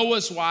then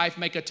Noah's wife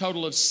make a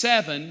total of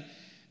 7,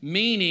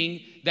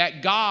 meaning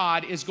that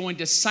God is going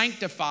to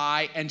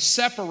sanctify and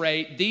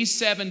separate these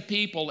 7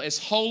 people as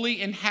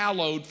holy and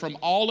hallowed from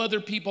all other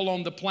people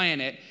on the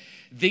planet.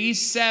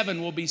 These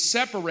 7 will be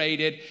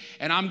separated,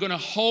 and I'm going to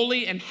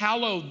holy and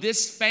hallow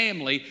this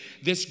family,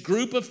 this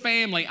group of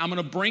family. I'm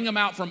going to bring them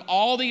out from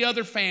all the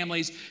other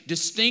families,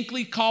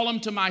 distinctly call them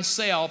to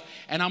myself,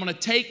 and I'm going to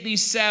take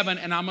these 7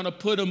 and I'm going to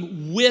put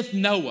them with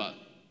Noah.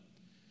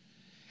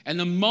 And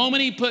the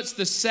moment he puts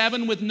the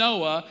 7 with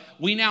Noah,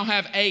 we now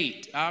have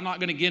 8. I'm not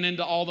going to get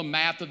into all the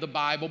math of the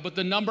Bible, but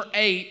the number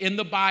 8 in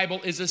the Bible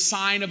is a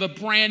sign of a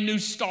brand new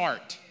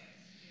start.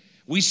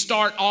 We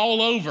start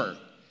all over.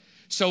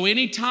 So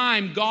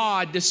anytime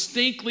God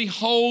distinctly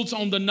holds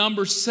on the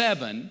number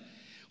 7,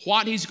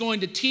 what he's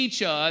going to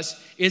teach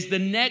us is the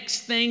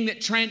next thing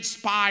that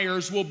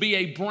transpires will be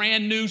a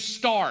brand new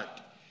start.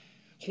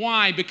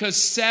 Why? Because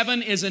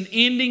 7 is an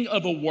ending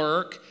of a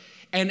work,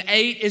 and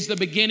 8 is the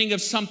beginning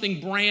of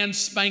something brand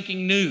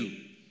spanking new.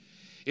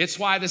 It's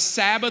why the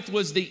Sabbath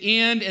was the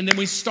end, and then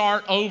we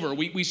start over.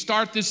 We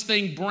start this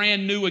thing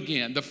brand new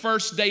again, the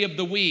first day of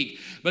the week.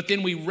 But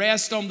then we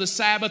rest on the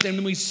Sabbath, and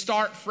then we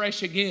start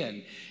fresh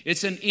again.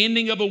 It's an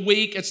ending of a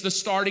week. It's the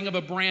starting of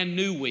a brand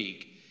new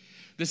week.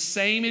 The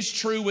same is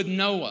true with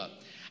Noah.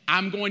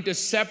 I'm going to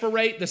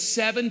separate the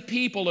 7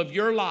 people of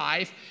your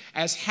life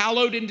as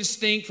hallowed and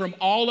distinct from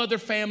all other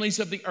families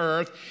of the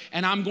earth,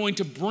 and I'm going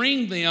to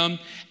bring them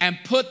and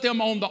put them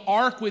on the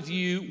ark with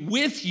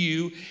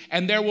you,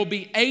 and there will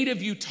be 8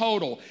 of you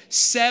total.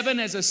 7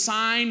 as a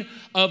sign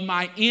of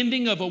my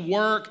ending of a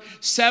work,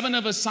 7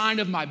 of a sign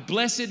of my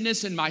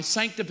blessedness and my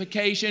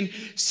sanctification.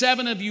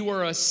 7 of you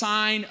are a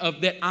sign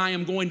of that I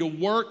am going to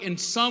work in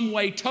some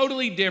way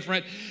totally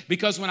different,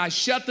 because when I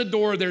shut the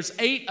door, there's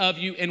 8 of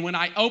you, and when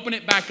I open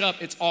it back up,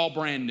 it's all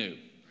brand new.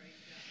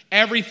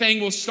 Everything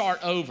will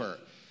start over.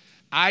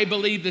 I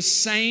believe the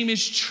same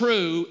is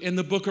true in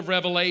the book of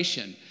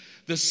Revelation.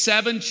 The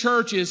 7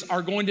 churches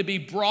are going to be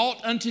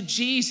brought unto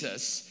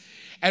Jesus.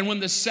 And when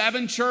the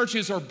 7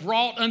 churches are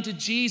brought unto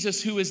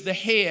Jesus, who is the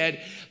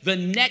head, the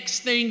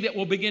next thing that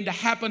will begin to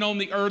happen on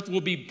the earth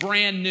will be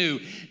brand new.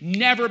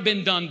 Never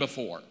been done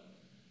before.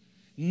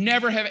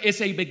 Never have.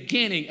 It's a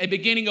beginning. A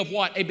beginning of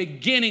what? A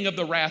beginning of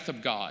the wrath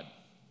of God.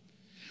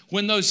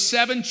 When those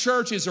 7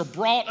 churches are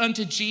brought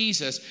unto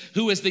Jesus,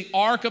 who is the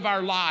ark of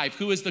our life,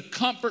 who is the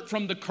comfort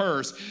from the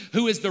curse,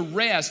 who is the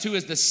rest, who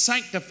is the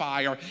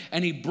sanctifier,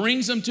 and he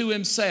brings them to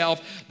himself,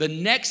 the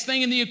next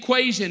thing in the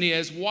equation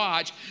is,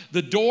 watch,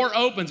 the door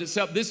opens,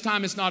 except this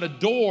time it's not a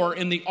door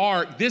in the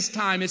ark. This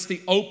time it's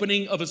the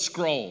opening of a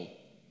scroll.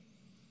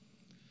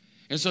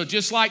 And so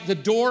just like the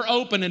door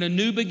opened and a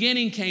new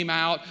beginning came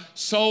out,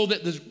 so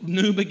that the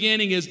new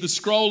beginning is the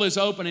scroll is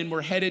open and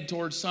we're headed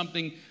towards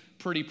something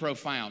pretty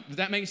profound. Does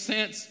that make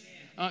sense?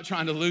 I'm not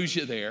trying to lose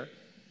you there.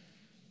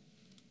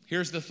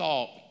 Here's the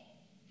thought.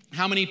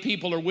 How many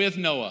people are with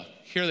Noah?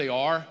 Here they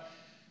are.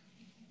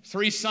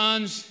 3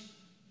 sons,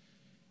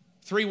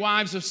 3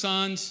 wives of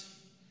sons,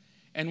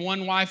 and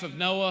 1 wife of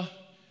Noah.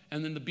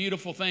 And then the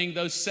beautiful thing,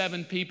 those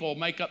 7 people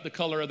make up the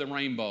color of the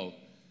rainbow.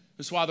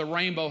 That's why the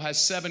rainbow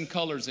has 7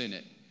 colors in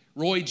it.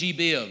 Roy G.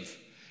 Biv.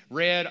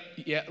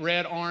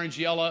 Red, orange,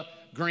 yellow,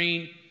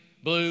 green,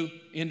 blue,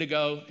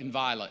 indigo, and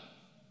violet.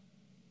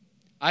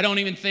 I don't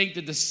even think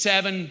that the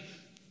 7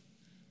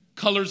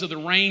 colors of the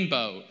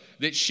rainbow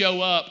that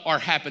show up are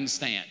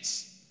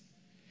happenstance.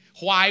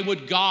 Why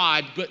would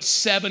God put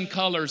 7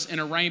 colors in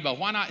a rainbow?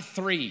 Why not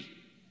 3?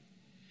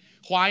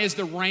 Why is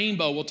the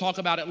rainbow, we'll talk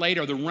about it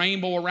later, the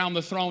rainbow around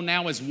the throne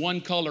now is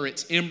 1 color,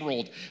 it's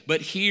emerald,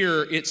 but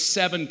here it's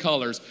 7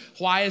 colors.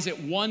 Why is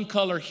it 1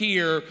 color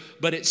here,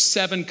 but it's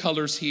 7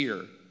 colors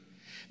here?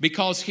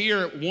 Because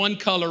here 1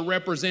 color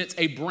represents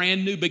a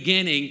brand new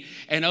beginning,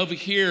 and over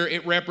here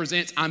it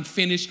represents I'm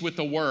finished with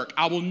the work.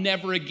 I will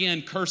never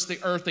again curse the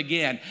earth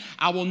again.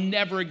 I will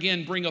never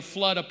again bring a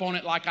flood upon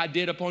it like I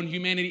did upon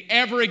humanity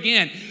ever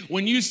again.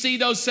 When you see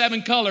those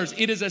 7 colors,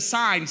 it is a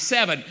sign,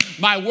 7.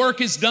 My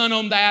work is done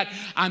on that.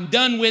 I'm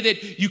done with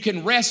it. You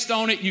can rest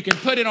on it. You can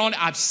put it on.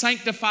 I've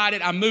sanctified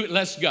it. I'm moved.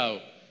 Let's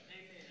go.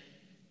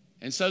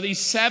 And so these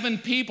 7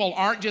 people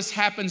aren't just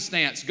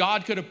happenstance.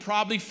 God could have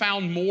probably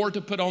found more to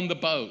put on the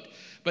boat.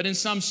 But in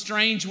some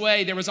strange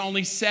way, there was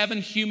only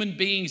 7 human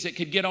beings that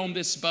could get on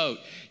this boat.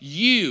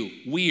 You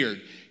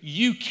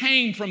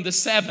came from the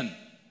 7.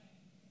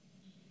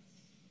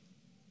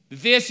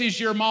 This is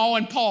your Ma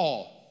and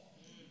Paul.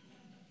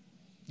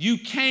 You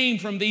came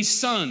from these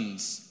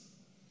sons.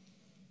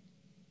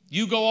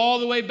 You go all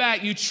the way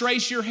back. You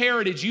trace your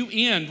heritage. You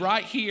end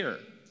right here.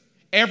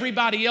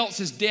 Everybody else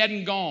is dead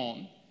and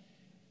gone.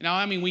 Now,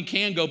 I mean, we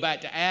can go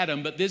back to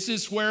Adam, but this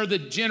is where the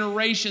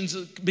generations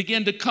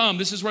begin to come.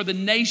 This is where the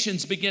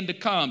nations begin to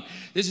come.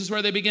 This is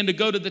where they begin to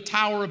go to the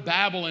Tower of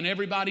Babel and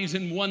everybody's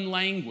in one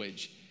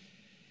language.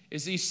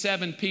 It's these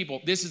 7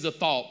 people. This is a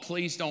thought.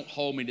 Please don't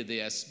hold me to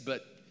this,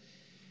 but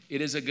it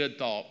is a good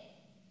thought.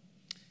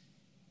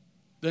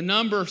 The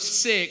number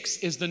 6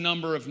 is the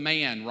number of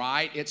man,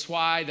 right? It's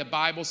why the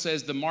Bible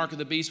says the mark of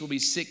the beast will be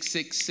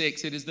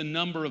 666. It is the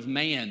number of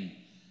man.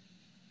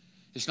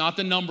 It's not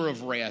the number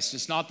of rest.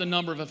 It's not the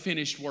number of a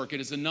finished work. It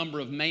is the number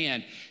of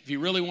man. If you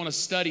really want to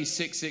study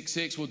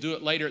 666, we'll do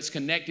it later. It's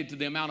connected to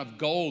the amount of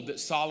gold that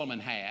Solomon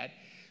had.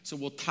 So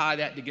we'll tie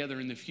that together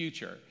in the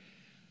future.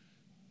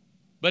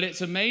 But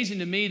it's amazing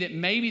to me that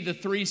maybe the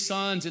 3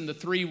 sons and the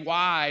 3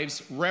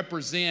 wives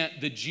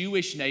represent the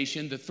Jewish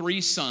nation, the 3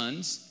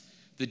 sons,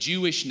 the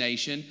Jewish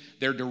nation.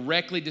 They're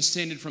directly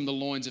descended from the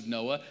loins of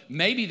Noah.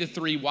 Maybe the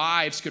 3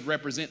 wives could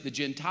represent the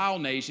Gentile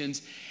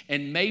nations,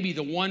 and maybe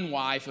the 1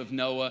 wife of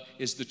Noah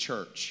is the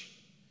church.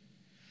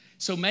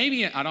 So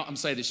maybe, I'm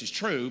saying this is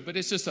true, but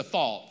it's just a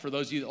thought for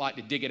those of you that like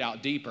to dig it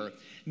out deeper.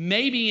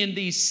 Maybe in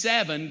these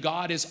 7,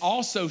 God is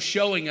also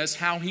showing us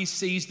how he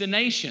sees the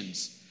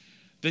nations.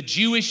 The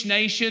Jewish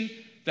nation,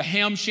 the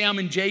Ham, Shem,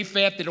 and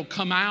Japheth that'll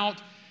come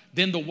out.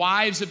 Then the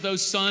wives of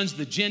those sons,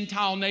 the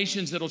Gentile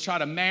nations that'll try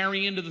to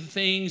marry into the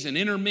things and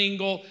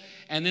intermingle.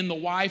 And then the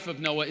wife of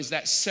Noah is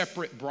that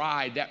separate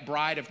bride, that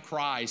bride of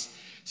Christ.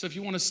 So if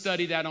you want to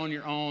study that on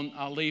your own,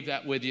 I'll leave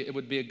that with you. It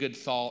would be a good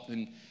thought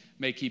and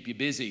may keep you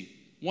busy.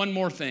 One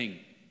more thing.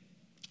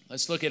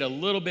 Let's look at a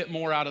little bit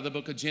more out of the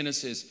book of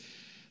Genesis,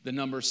 the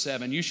number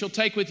 7. You shall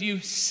take with you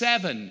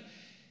 7,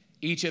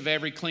 each of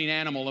every clean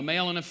animal, a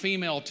male and a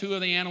female, 2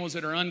 of the animals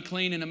that are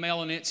unclean and a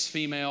male and its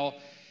female,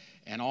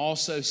 and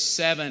also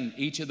 7,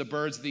 each of the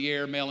birds of the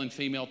air, male and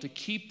female, to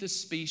keep the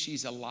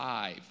species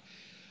alive.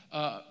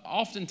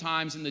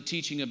 Oftentimes in the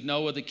teaching of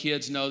Noah, the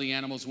kids know the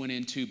animals went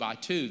in 2 by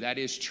 2. That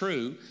is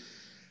true.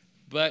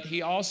 But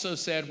he also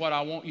said, what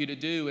I want you to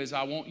do is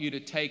I want you to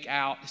take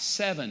out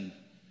 7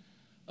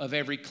 of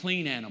every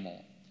clean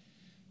animal.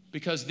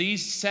 Because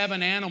these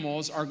 7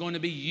 animals are going to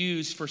be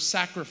used for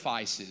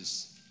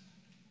sacrifices.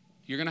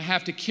 You're going to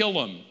have to kill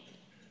them.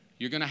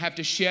 You're going to have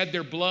to shed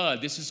their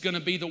blood. This is going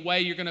to be the way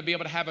you're going to be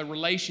able to have a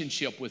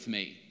relationship with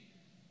me.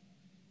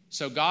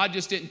 So God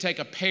just didn't take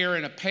a pair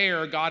and a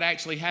pair. God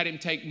actually had him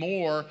take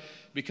more,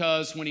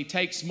 because when he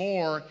takes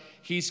more,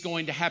 he's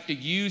going to have to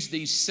use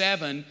these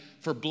 7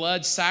 for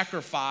blood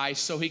sacrifice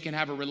so he can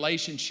have a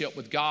relationship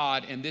with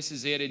God. And this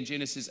is it in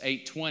Genesis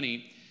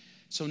 8:20.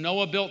 So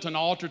Noah built an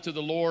altar to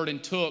the Lord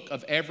and took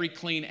of every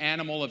clean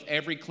animal, of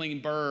every clean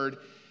bird,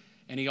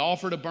 and he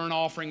offered a burnt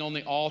offering on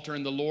the altar,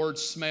 and the Lord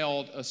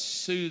smelled a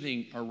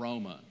soothing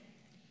aroma.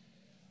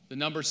 The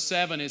number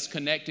 7 is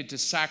connected to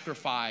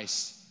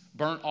sacrifice,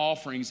 burnt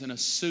offerings, and a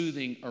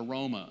soothing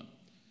aroma.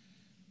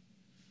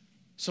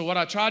 So what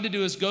I tried to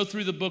do is go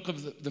through the book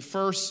of the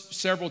first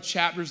several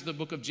chapters of the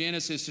book of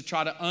Genesis to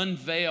try to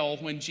unveil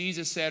when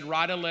Jesus said,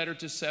 write a letter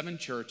to 7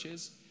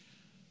 churches.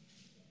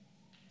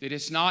 That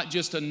it's not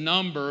just a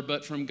number,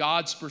 but from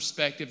God's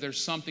perspective,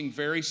 there's something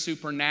very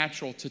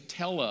supernatural to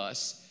tell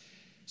us.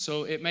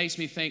 So it makes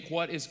me think,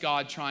 what is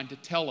God trying to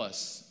tell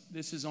us?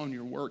 This is on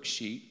your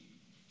worksheet.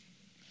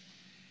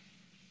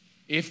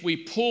 If we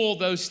pull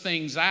those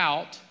things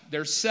out,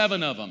 there's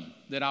 7 of them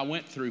that I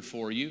went through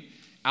for you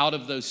out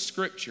of those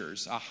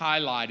scriptures. I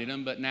highlighted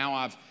them, but now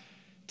I've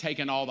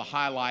taken all the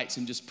highlights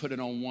and just put it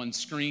on one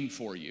screen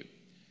for you.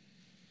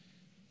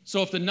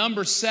 So if the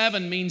number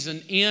 7 means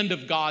an end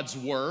of God's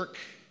work,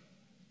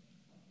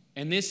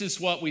 and this is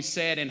what we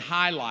said and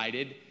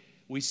highlighted,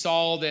 we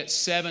saw that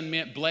 7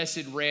 meant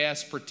blessed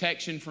rest,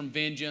 protection from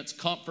vengeance,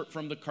 comfort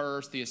from the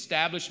curse, the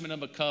establishment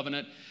of a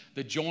covenant,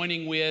 the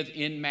joining with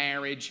in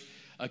marriage,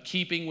 a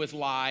keeping with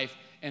life,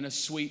 and a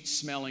sweet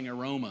smelling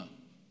aroma.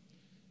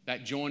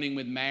 That joining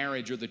with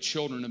marriage or the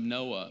children of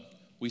Noah,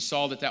 we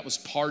saw that that was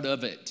part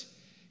of it.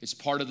 It's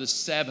part of the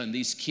 7.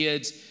 These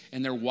kids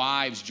and their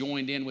wives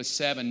joined in with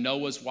 7.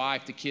 Noah's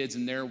wife, the kids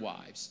and their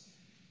wives.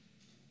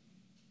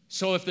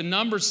 So if the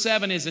number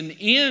 7 is an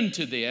end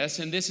to this,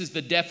 and this is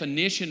the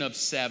definition of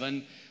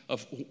 7,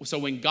 so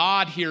when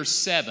God hears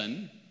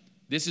 7,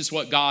 this is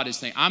what God is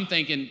thinking. I'm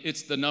thinking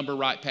it's the number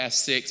right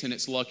past 6 and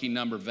it's lucky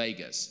number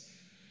Vegas.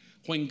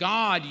 When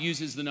God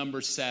uses the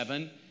number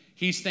 7,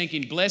 He's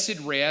thinking blessed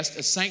rest,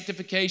 a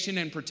sanctification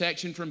and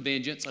protection from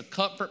vengeance, a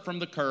comfort from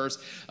the curse,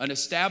 an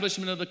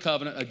establishment of the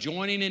covenant, a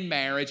joining in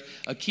marriage,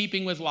 a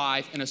keeping with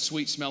life, and a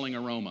sweet-smelling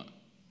aroma.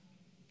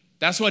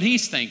 That's what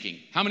He's thinking.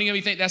 How many of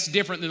you think that's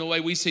different than the way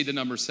we see the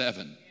number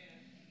 7?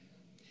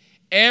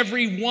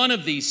 Every one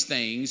of these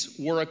things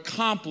were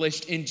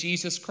accomplished in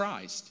Jesus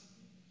Christ.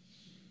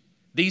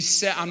 I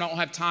don't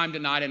have time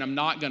tonight, and I'm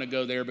not going to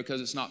go there because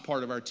it's not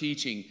part of our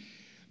teaching.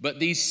 But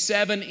these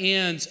 7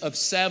 ends of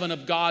 7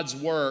 of God's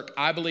work,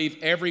 I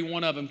believe every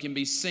one of them can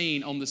be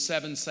seen on the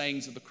 7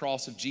 sayings of the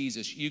cross of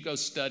Jesus. You go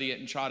study it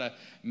and try to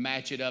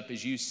match it up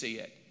as you see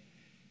it.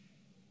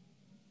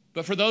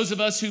 But for those of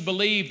us who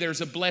believe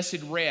there's a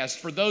blessed rest,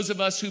 for those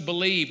of us who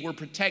believe we're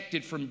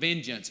protected from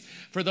vengeance,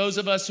 for those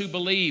of us who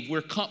believe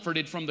we're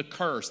comforted from the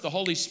curse, the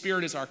Holy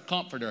Spirit is our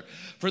comforter.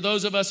 For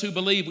those of us who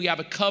believe we have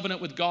a covenant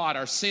with God,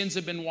 our sins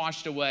have been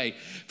washed away.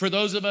 For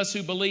those of us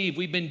who believe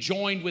we've been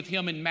joined with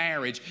Him in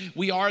marriage,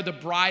 we are the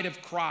bride of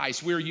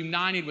Christ, we're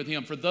united with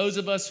Him. For those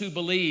of us who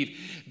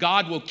believe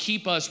God will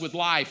keep us with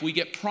life, we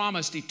get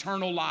promised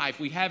eternal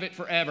life, we have it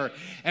forever.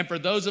 And for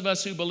those of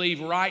us who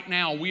believe right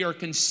now we are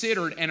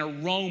considered an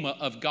aroma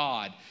of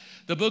God.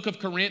 The book of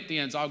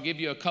Corinthians, I'll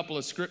give you a couple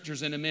of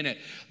scriptures in a minute.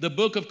 The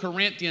book of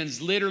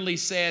Corinthians literally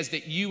says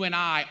that you and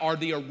I are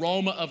the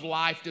aroma of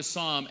life to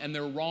some and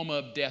the aroma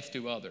of death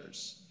to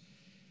others.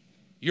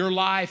 Your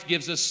life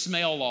gives a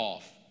smell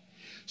off.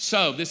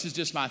 So this is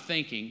just my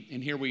thinking,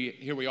 and here we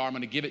are. I'm going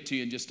to give it to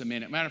you in just a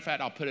minute. Matter of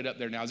fact, I'll put it up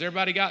there now. Has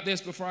everybody got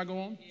this before I go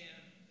on?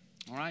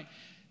 Yeah. All right.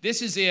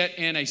 This is it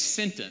in a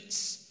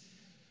sentence.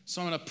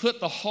 So I'm going to put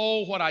the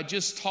whole what I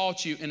just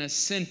taught you in a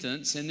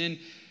sentence, and then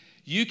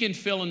you can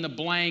fill in the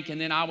blank, and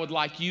then I would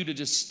like you to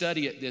just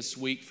study it this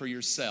week for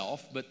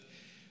yourself. But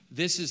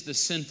this is the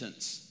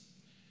sentence.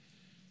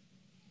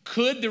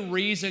 Could the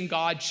reason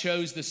God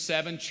chose the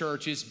 7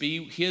 churches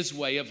be His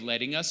way of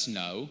letting us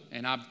know,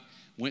 and I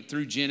went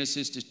through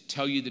Genesis to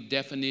tell you the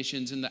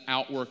definitions and the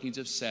outworkings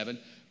of 7,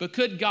 but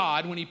could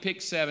God, when He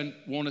picked 7,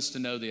 want us to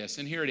know this?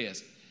 And here it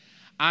is.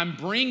 I'm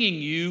bringing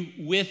you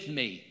with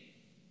me,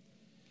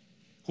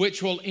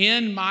 which will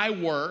end my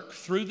work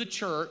through the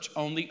church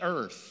on the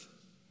earth,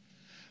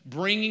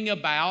 bringing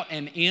about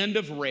an end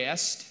of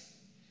rest,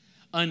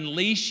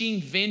 unleashing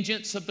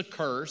vengeance of the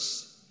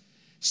curse,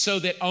 so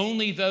that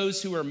only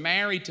those who are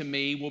married to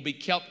me will be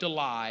kept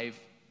alive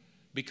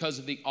because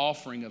of the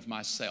offering of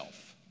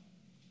myself.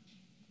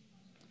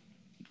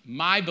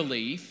 My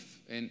belief,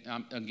 and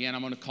again,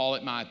 I'm going to call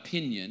it my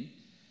opinion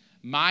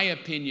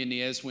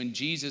is when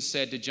Jesus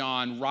said to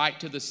John, write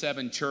to the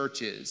 7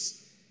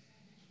 churches,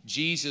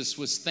 Jesus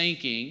was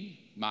thinking,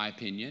 my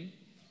opinion,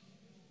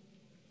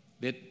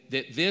 that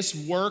this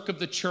work of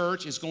the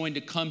church is going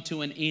to come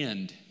to an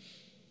end.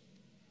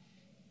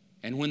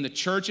 And when the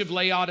church of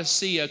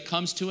Laodicea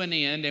comes to an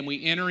end and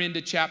we enter into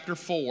chapter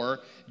 4,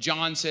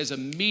 John says,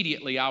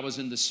 immediately I was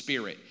in the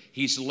Spirit.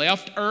 He's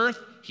left earth,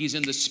 he's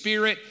in the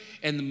Spirit,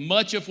 and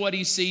much of what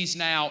he sees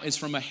now is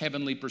from a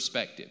heavenly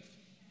perspective,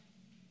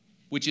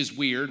 which is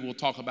weird. We'll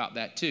talk about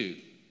that too.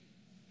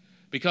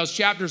 Because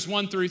chapters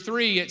 1 through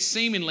 3, it's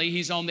seemingly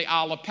he's on the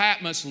Isle of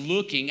Patmos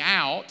looking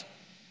out,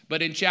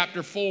 but in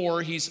chapter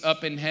 4, he's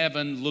up in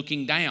heaven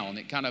looking down.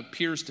 It kind of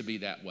appears to be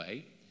that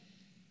way.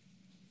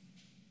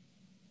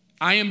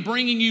 I am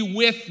bringing you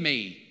with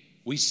me.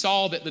 We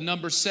saw that the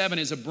number 7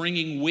 is a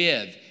bringing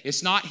with.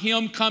 It's not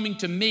him coming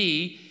to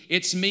me,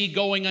 it's me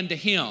going unto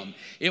him.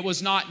 It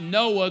was not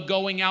Noah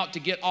going out to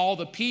get all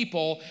the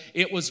people,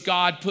 it was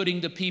God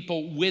putting the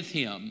people with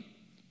him.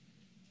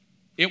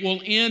 It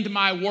will end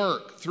my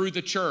work through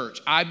the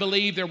church. I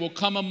believe there will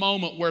come a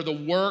moment where the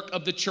work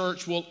of the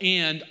church will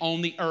end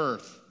on the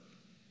earth.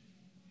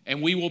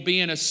 And we will be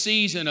in a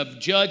season of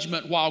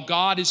judgment while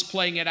God is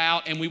playing it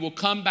out, and we will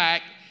come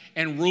back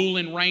and rule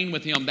and reign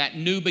with him. That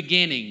new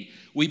beginning,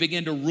 we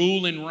begin to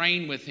rule and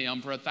reign with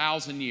him for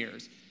 1,000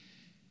 years.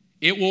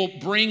 It will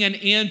bring an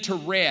end to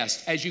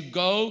rest. As you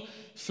go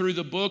through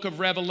the book of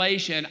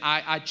Revelation,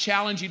 I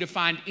challenge you to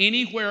find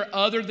anywhere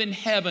other than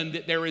heaven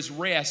that there is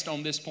rest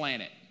on this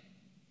planet.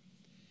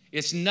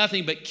 It's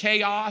nothing but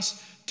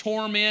chaos,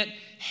 torment,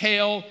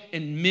 hell,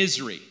 and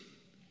misery.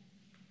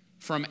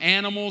 From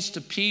animals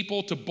to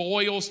people to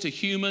boils to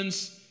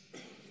humans.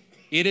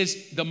 It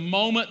is the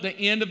moment the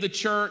end of the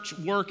church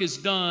work is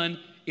done,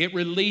 it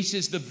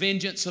releases the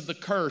vengeance of the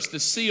curse. The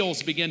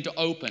seals begin to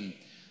open.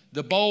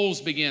 The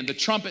bowls begin, the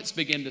trumpets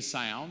begin to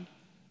sound,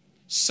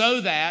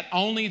 so that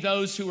only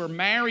those who are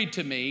married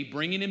to me,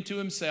 bringing him to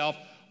himself,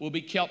 will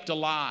be kept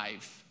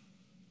alive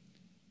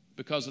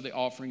because of the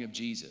offering of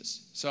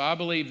Jesus. So I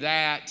believe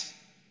that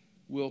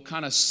will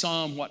kind of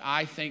sum what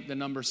I think the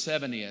number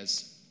 7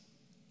 is.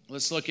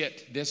 Let's look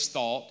at this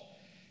thought.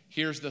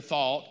 Here's the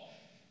thought,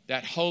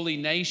 that holy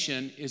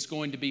nation is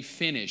going to be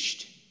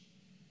finished.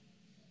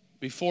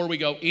 Before we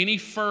go any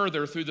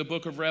further through the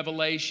book of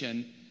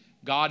Revelation,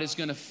 God is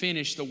going to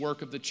finish the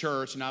work of the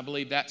church, and I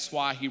believe that's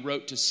why he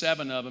wrote to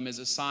 7 of them as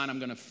a sign, I'm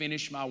going to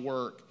finish my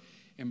work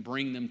and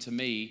bring them to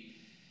me.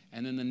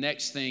 And then the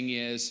next thing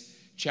is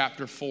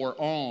chapter 4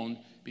 on,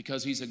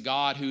 because he's a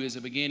God who is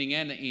a beginning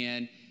and the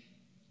end.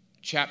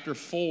 Chapter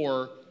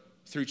 4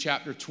 through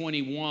chapter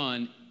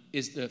 21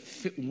 is the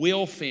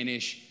will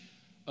finish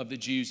of the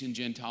Jews and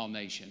Gentile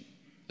nation.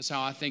 That's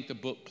how I think the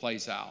book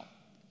plays out.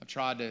 I've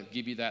tried to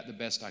give you that the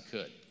best I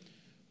could.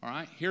 All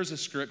right, here's a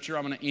scripture.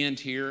 I'm going to end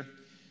here.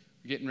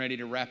 We're getting ready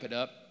to wrap it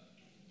up.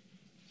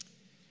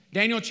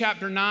 Daniel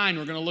chapter 9,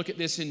 we're going to look at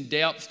this in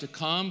depth to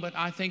come, but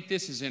I think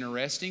this is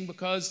interesting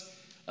because,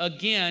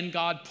 again,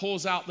 God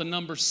pulls out the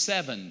number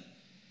 7.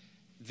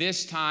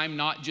 This time,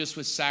 not just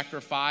with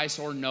sacrifice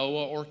or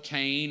Noah or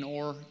Cain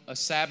or a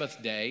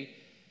Sabbath day,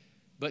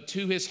 but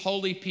to his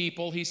holy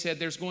people, he said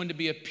there's going to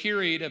be a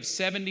period of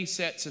 70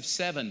 sets of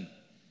 7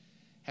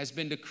 has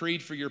been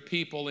decreed for your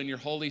people in your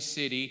holy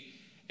city.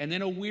 And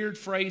then a weird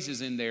phrase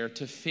is in there,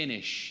 to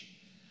finish.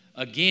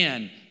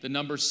 Again, the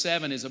number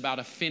 7 is about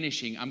a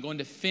finishing. I'm going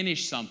to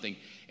finish something.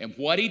 And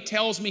what he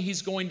tells me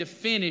he's going to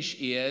finish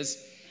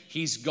is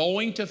he's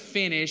going to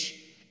finish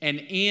an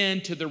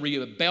end to the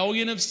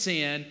rebellion of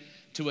sin,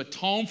 to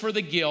atone for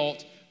the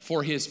guilt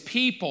for his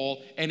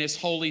people and his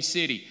holy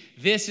city.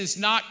 This is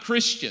not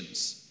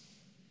Christians.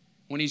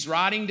 When he's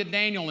writing to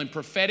Daniel and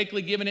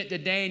prophetically giving it to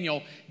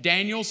Daniel,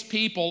 Daniel's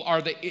people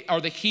are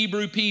the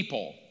Hebrew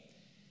people.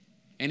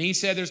 And he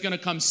said there's going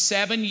to come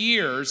 7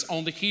 years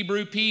on the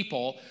Hebrew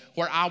people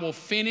where I will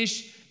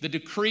finish the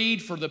decree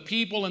for the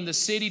people in the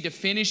city to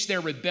finish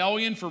their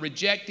rebellion for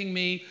rejecting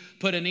me,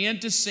 put an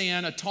end to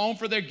sin, atone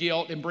for their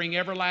guilt, and bring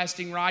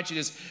everlasting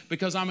righteousness,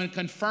 because I'm going to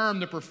confirm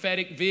the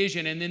prophetic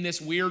vision, and then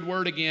this weird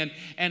word again,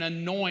 and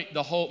anoint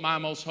my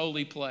most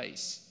holy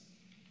place.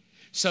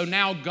 So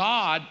now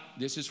God,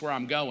 this is where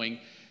I'm going,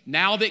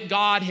 now that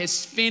God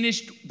has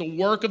finished the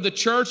work of the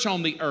church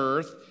on the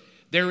earth,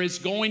 there is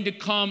going to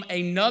come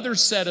another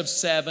set of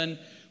 7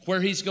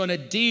 where he's going to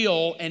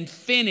deal and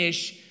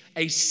finish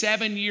a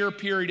 7-year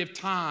period of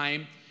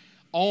time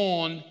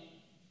on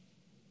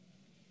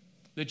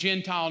the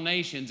Gentile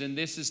nations. And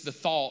this is the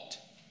thought.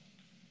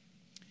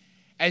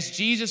 As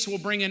Jesus will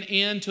bring an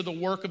end to the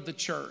work of the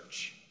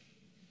church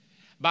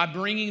by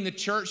bringing the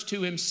church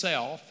to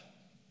himself,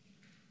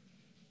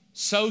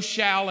 so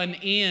shall an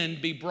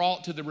end be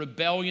brought to the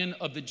rebellion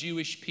of the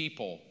Jewish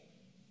people.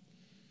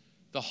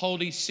 The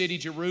holy city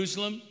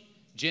Jerusalem,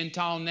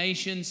 Gentile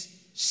nations,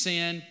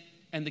 sin,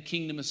 and the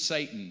kingdom of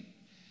Satan.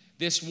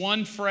 This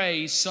one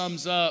phrase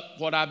sums up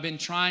what I've been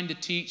trying to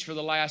teach for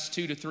the last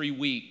 2 to 3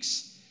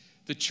 weeks.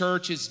 The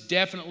church is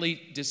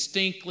definitely,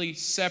 distinctly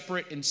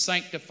separate and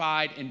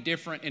sanctified and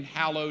different and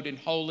hallowed and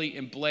holy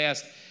and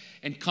blessed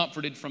and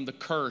comforted from the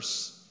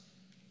curse.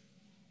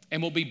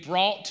 And will be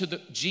brought to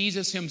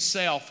Jesus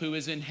himself who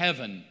is in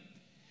heaven.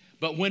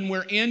 But when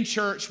we're in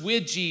church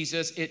with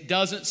Jesus, it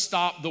doesn't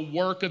stop the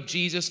work of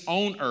Jesus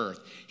on earth.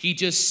 He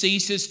just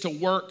ceases to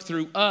work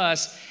through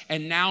us,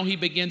 and now he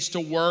begins to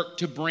work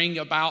to bring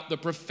about the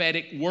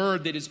prophetic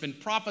word that has been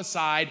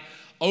prophesied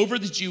over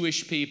the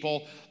Jewish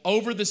people,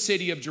 over the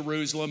city of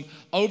Jerusalem,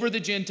 over the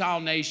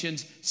Gentile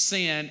nations,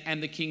 sin,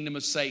 and the kingdom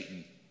of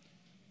Satan.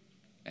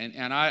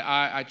 And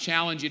I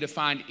challenge you to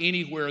find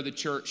anywhere the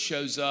church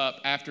shows up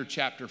after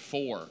chapter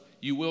 4.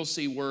 You will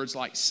see words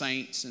like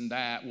saints and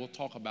that. We'll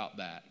talk about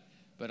that.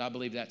 But I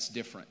believe that's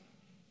different.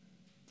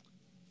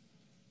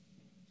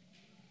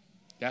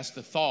 That's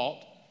the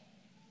thought.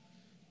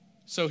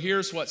 So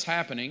here's what's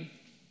happening.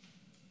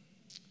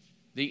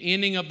 The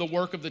ending of the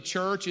work of the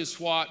church is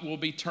what will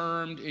be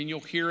termed, and you'll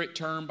hear it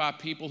termed by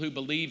people who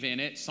believe in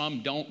it.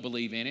 Some don't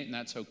believe in it, and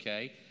that's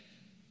okay.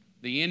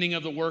 The ending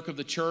of the work of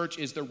the church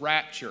is the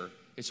rapture.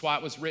 It's why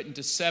it was written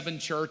to 7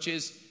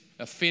 churches,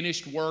 a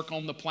finished work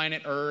on the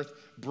planet Earth,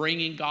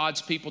 bringing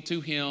God's people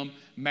to him,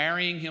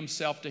 marrying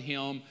himself to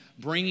him,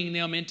 bringing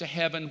them into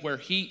heaven where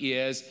he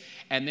is.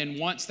 And then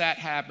once that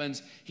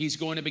happens, he's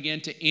going to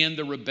begin to end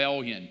the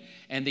rebellion.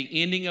 And the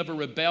ending of a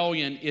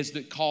rebellion is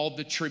called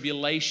the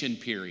tribulation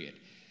period.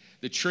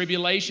 The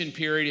tribulation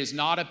period is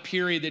not a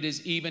period that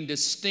is even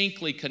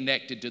distinctly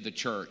connected to the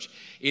church.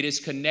 It is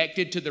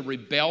connected to the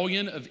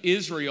rebellion of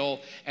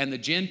Israel and the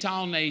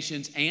Gentile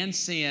nations and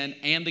sin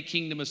and the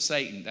kingdom of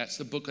Satan. That's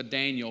the book of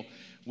Daniel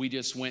we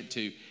just went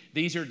to.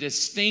 These are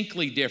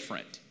distinctly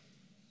different.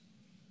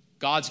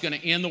 God's going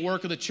to end the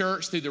work of the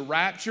church through the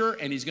rapture,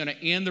 and he's going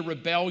to end the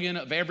rebellion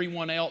of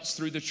everyone else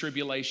through the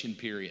tribulation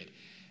period.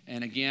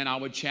 And again, I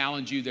would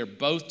challenge you, they're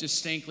both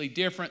distinctly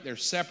different. They're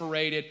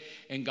separated,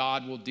 and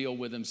God will deal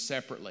with them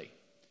separately.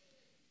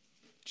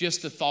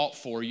 Just a thought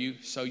for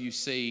you, so you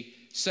see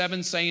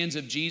 7 sayings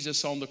of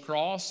Jesus on the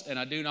cross, and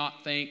I do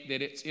not think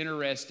that it's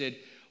interested.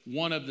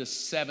 One of the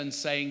 7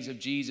 sayings of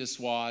Jesus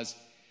was,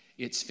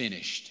 "It's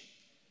finished."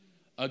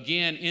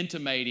 Again,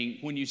 intimating,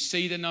 when you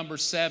see the number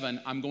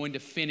 7, I'm going to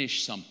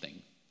finish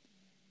something.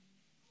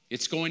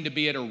 It's going to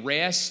be at a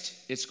rest.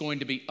 It's going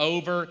to be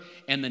over.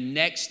 And the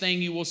next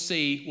thing you will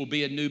see will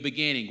be a new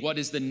beginning. What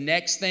is the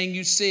next thing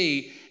you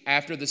see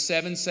after the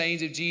 7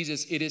 sayings of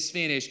Jesus? It is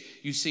finished.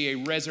 You see a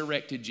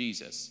resurrected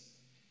Jesus.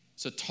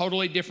 It's a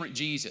totally different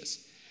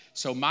Jesus.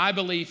 So my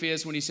belief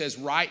is when he says,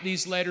 write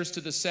these letters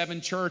to the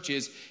 7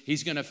 churches,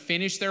 he's going to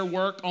finish their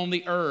work on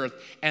the earth.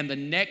 And the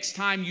next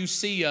time you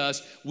see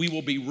us, we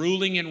will be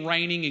ruling and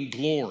reigning in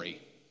glory.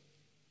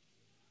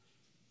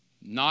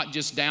 Not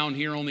just down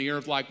here on the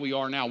earth like we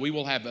are now. We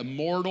will have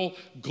immortal,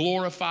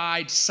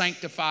 glorified,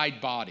 sanctified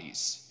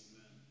bodies.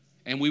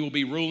 And we will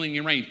be ruling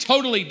and reigning.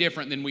 Totally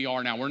different than we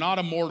are now. We're not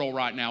immortal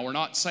right now. We're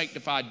not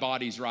sanctified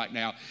bodies right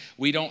now.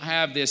 We don't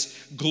have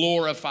this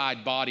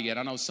glorified body yet.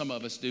 I know some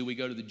of us do. We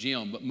go to the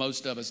gym, but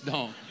most of us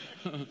don't.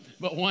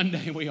 But one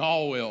day we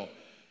all will.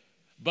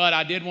 But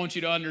I did want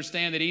you to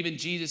understand that even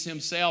Jesus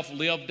himself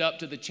lived up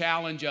to the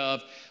challenge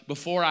of,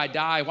 before I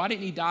die, why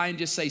didn't he die and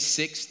just say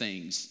 6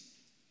 things?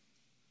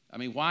 I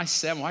mean, why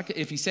 7?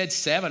 If he said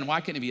 7, why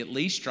couldn't he at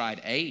least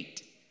tried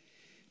 8?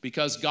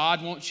 Because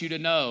God wants you to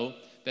know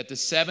that the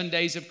 7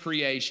 days of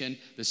creation,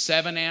 the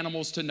 7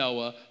 animals to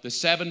Noah, the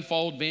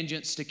 7-fold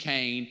vengeance to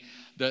Cain,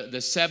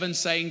 the 7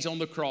 sayings on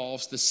the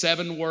cross, the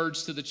 7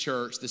 words to the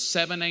church, the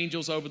 7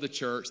 angels over the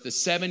church, the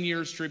 7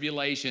 years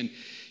tribulation,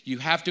 you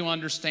have to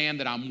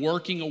understand that I'm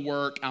working a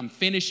work, I'm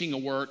finishing a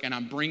work, and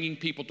I'm bringing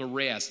people to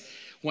rest.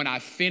 When I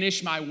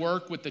finish my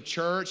work with the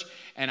church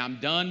and I'm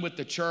done with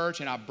the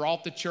church and I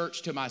brought the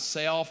church to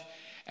myself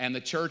and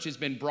the church has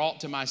been brought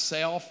to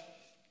myself,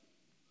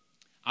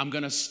 I'm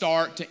going to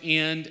start to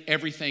end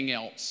everything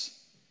else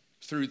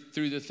through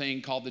the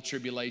thing called the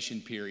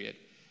tribulation period.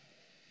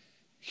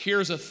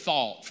 Here's a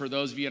thought for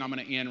those of you, and I'm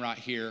going to end right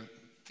here.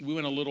 We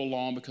went a little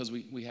long because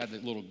we had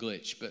that little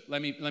glitch, but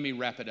let me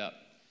wrap it up.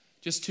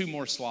 Just 2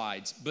 more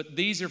slides. But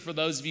these are for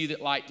those of you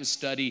that like to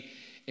study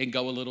and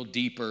go a little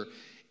deeper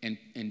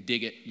and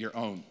dig it your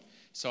own.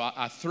 So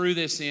I threw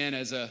this in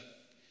as a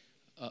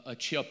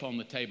chip on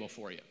the table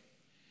for you.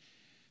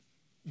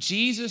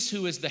 Jesus,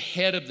 who is the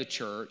head of the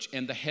church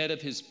and the head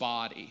of his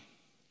body,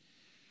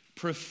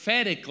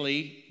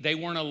 prophetically, they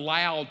weren't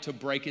allowed to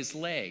break his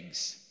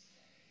legs.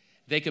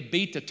 They could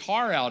beat the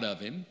tar out of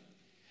him.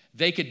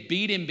 They could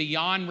beat him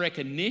beyond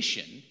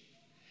recognition.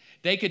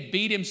 They could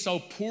beat him so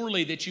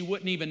poorly that you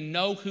wouldn't even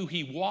know who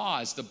he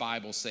was, the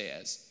Bible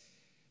says.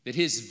 That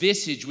his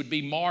visage would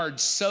be marred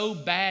so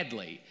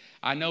badly.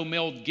 I know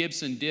Mel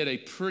Gibson did a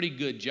pretty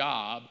good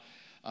job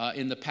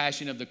in The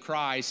Passion of the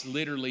Christ,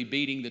 literally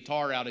beating the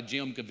tar out of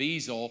Jim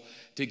Caviezel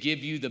to give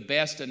you the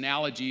best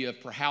analogy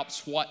of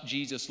perhaps what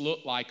Jesus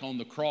looked like on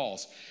the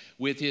cross,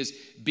 with his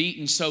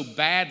beaten so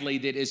badly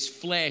that his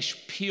flesh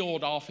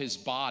peeled off his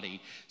body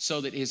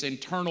so that his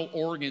internal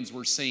organs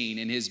were seen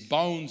and his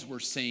bones were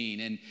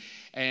seen,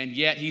 and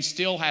yet he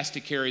still has to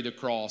carry the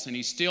cross and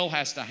he still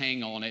has to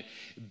hang on it,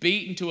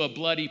 beaten to a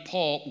bloody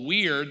pulp.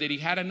 Weird that he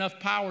had enough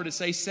power to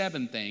say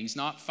 7 things,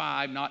 not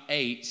 5, not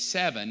 8,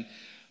 7.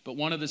 But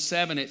one of the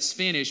 7, it's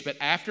finished. But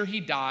after he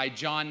died,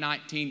 John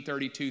 19,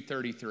 32,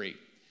 33.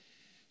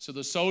 So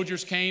the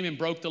soldiers came and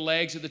broke the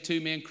legs of the 2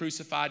 men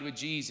crucified with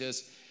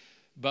Jesus.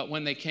 But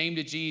when they came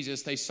to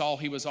Jesus, they saw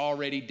he was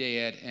already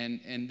dead.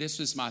 And this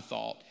was my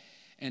thought.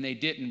 And they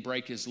didn't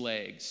break his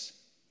legs.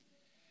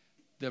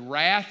 The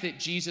wrath that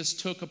Jesus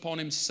took upon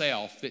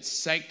himself that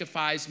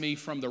sanctifies me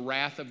from the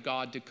wrath of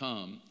God to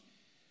come,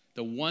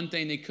 the one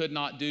thing they could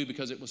not do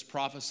because it was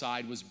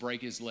prophesied was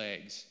break his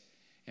legs.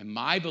 And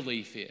my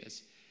belief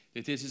is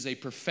that this is a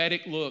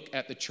prophetic look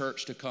at the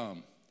church to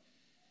come.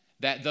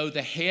 That though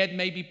the head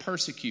may be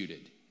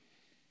persecuted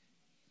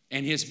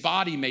and his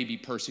body may be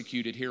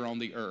persecuted here on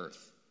the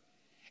earth,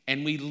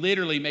 and we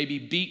literally may be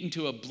beaten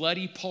to a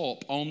bloody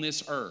pulp on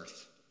this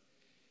earth,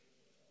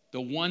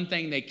 the one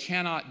thing they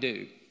cannot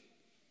do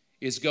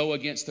is go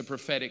against the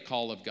prophetic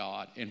call of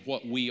God and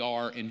what we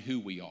are and who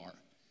we are.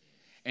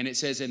 And it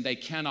says, and they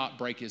cannot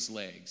break his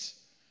legs.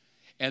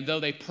 And though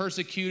they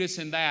persecute us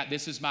in that,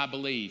 this is my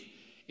belief,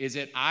 is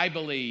that I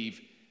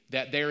believe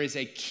that there is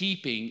a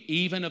keeping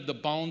even of the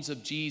bones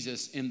of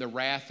Jesus in the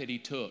wrath that he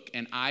took.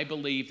 And I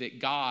believe that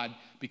God,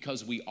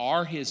 because we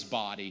are his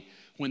body,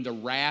 when the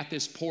wrath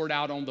is poured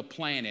out on the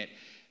planet,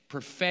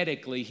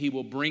 prophetically, he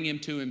will bring him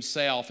to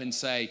himself and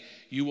say,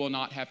 you will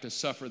not have to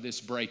suffer this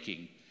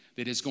breaking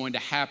that is going to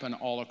happen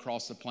all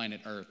across the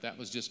planet Earth. That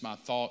was just my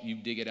thought. You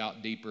dig it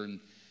out deeper and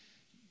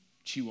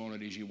chew on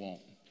it as you want.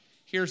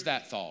 Here's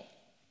that thought.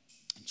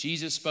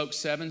 Jesus spoke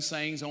 7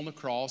 sayings on the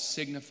cross,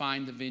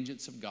 signifying the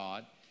vengeance of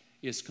God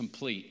is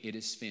complete. It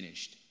is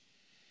finished.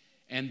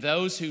 And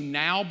those who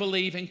now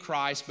believe in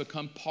Christ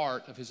become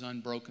part of his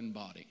unbroken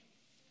body,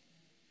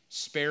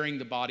 sparing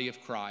the body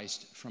of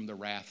Christ from the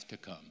wrath to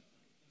come.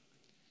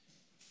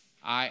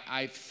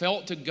 I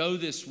felt to go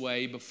this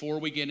way before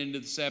we get into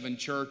the 7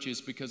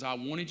 churches because I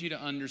wanted you to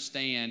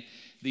understand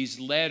these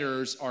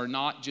letters are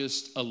not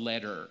just a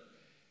letter.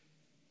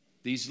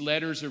 These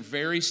letters are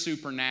very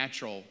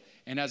supernatural.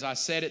 And as I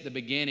said at the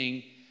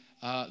beginning,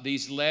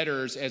 these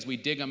letters, as we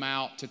dig them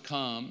out to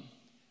come,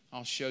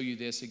 I'll show you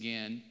this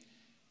again.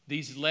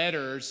 These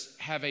letters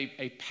have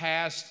a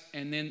past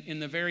and then in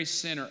the very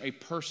center, a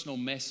personal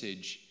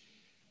message.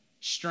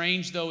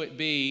 Strange though it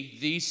be,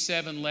 these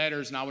 7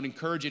 letters, and I would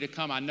encourage you to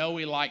come. I know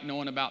we like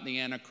knowing about the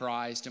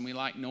Antichrist and we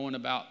like knowing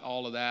about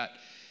all of that.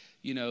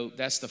 You know,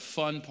 that's the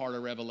fun part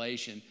of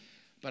Revelation.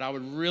 But I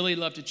would really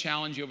love to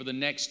challenge you over the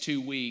next 2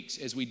 weeks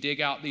as we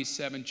dig out these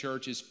 7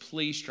 churches,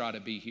 please try to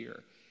be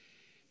here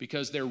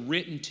because they're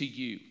written to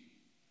you.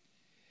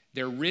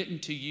 They're written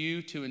to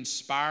you to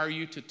inspire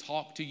you, to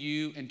talk to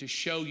you, and to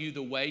show you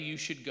the way you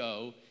should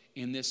go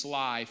in this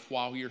life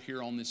while you're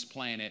here on this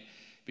planet.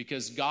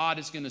 Because God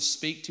is going to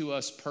speak to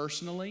us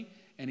personally,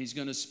 and he's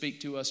going to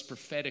speak to us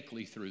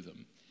prophetically through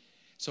them.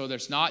 So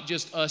there's not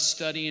just us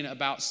studying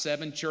about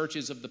 7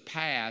 churches of the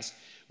past.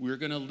 We're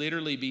going to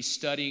literally be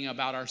studying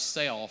about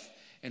ourselves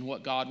and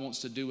what God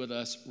wants to do with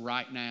us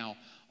right now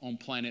on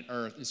planet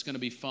Earth. It's going to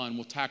be fun.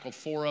 We'll tackle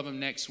 4 of them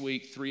next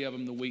week, 3 of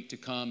them the week to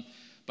come.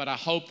 But I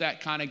hope that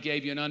kind of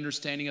gave you an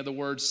understanding of the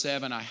word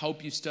 7. I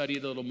hope you study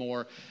a little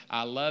more.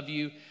 I love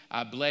you.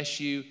 I bless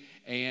you.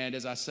 And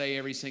as I say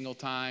every single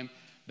time,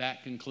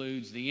 that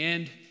concludes the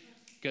end.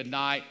 Good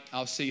night.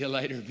 I'll see you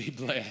later. Be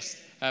blessed.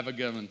 Have a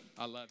good one.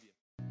 I love you.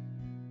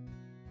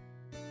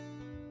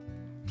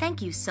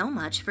 Thank you so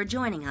much for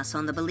joining us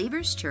on the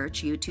Believers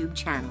Church YouTube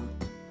channel.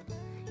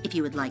 If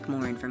you would like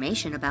more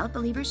information about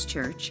Believers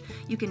Church,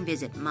 you can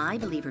visit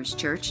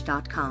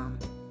mybelieverschurch.com.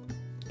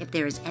 If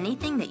there is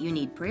anything that you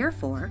need prayer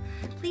for,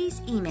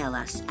 please email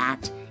us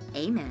at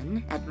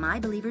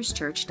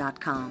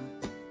amen@mybelieverschurch.com.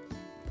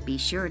 Be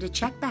sure to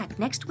check back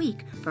next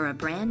week for a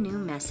brand new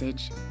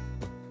message.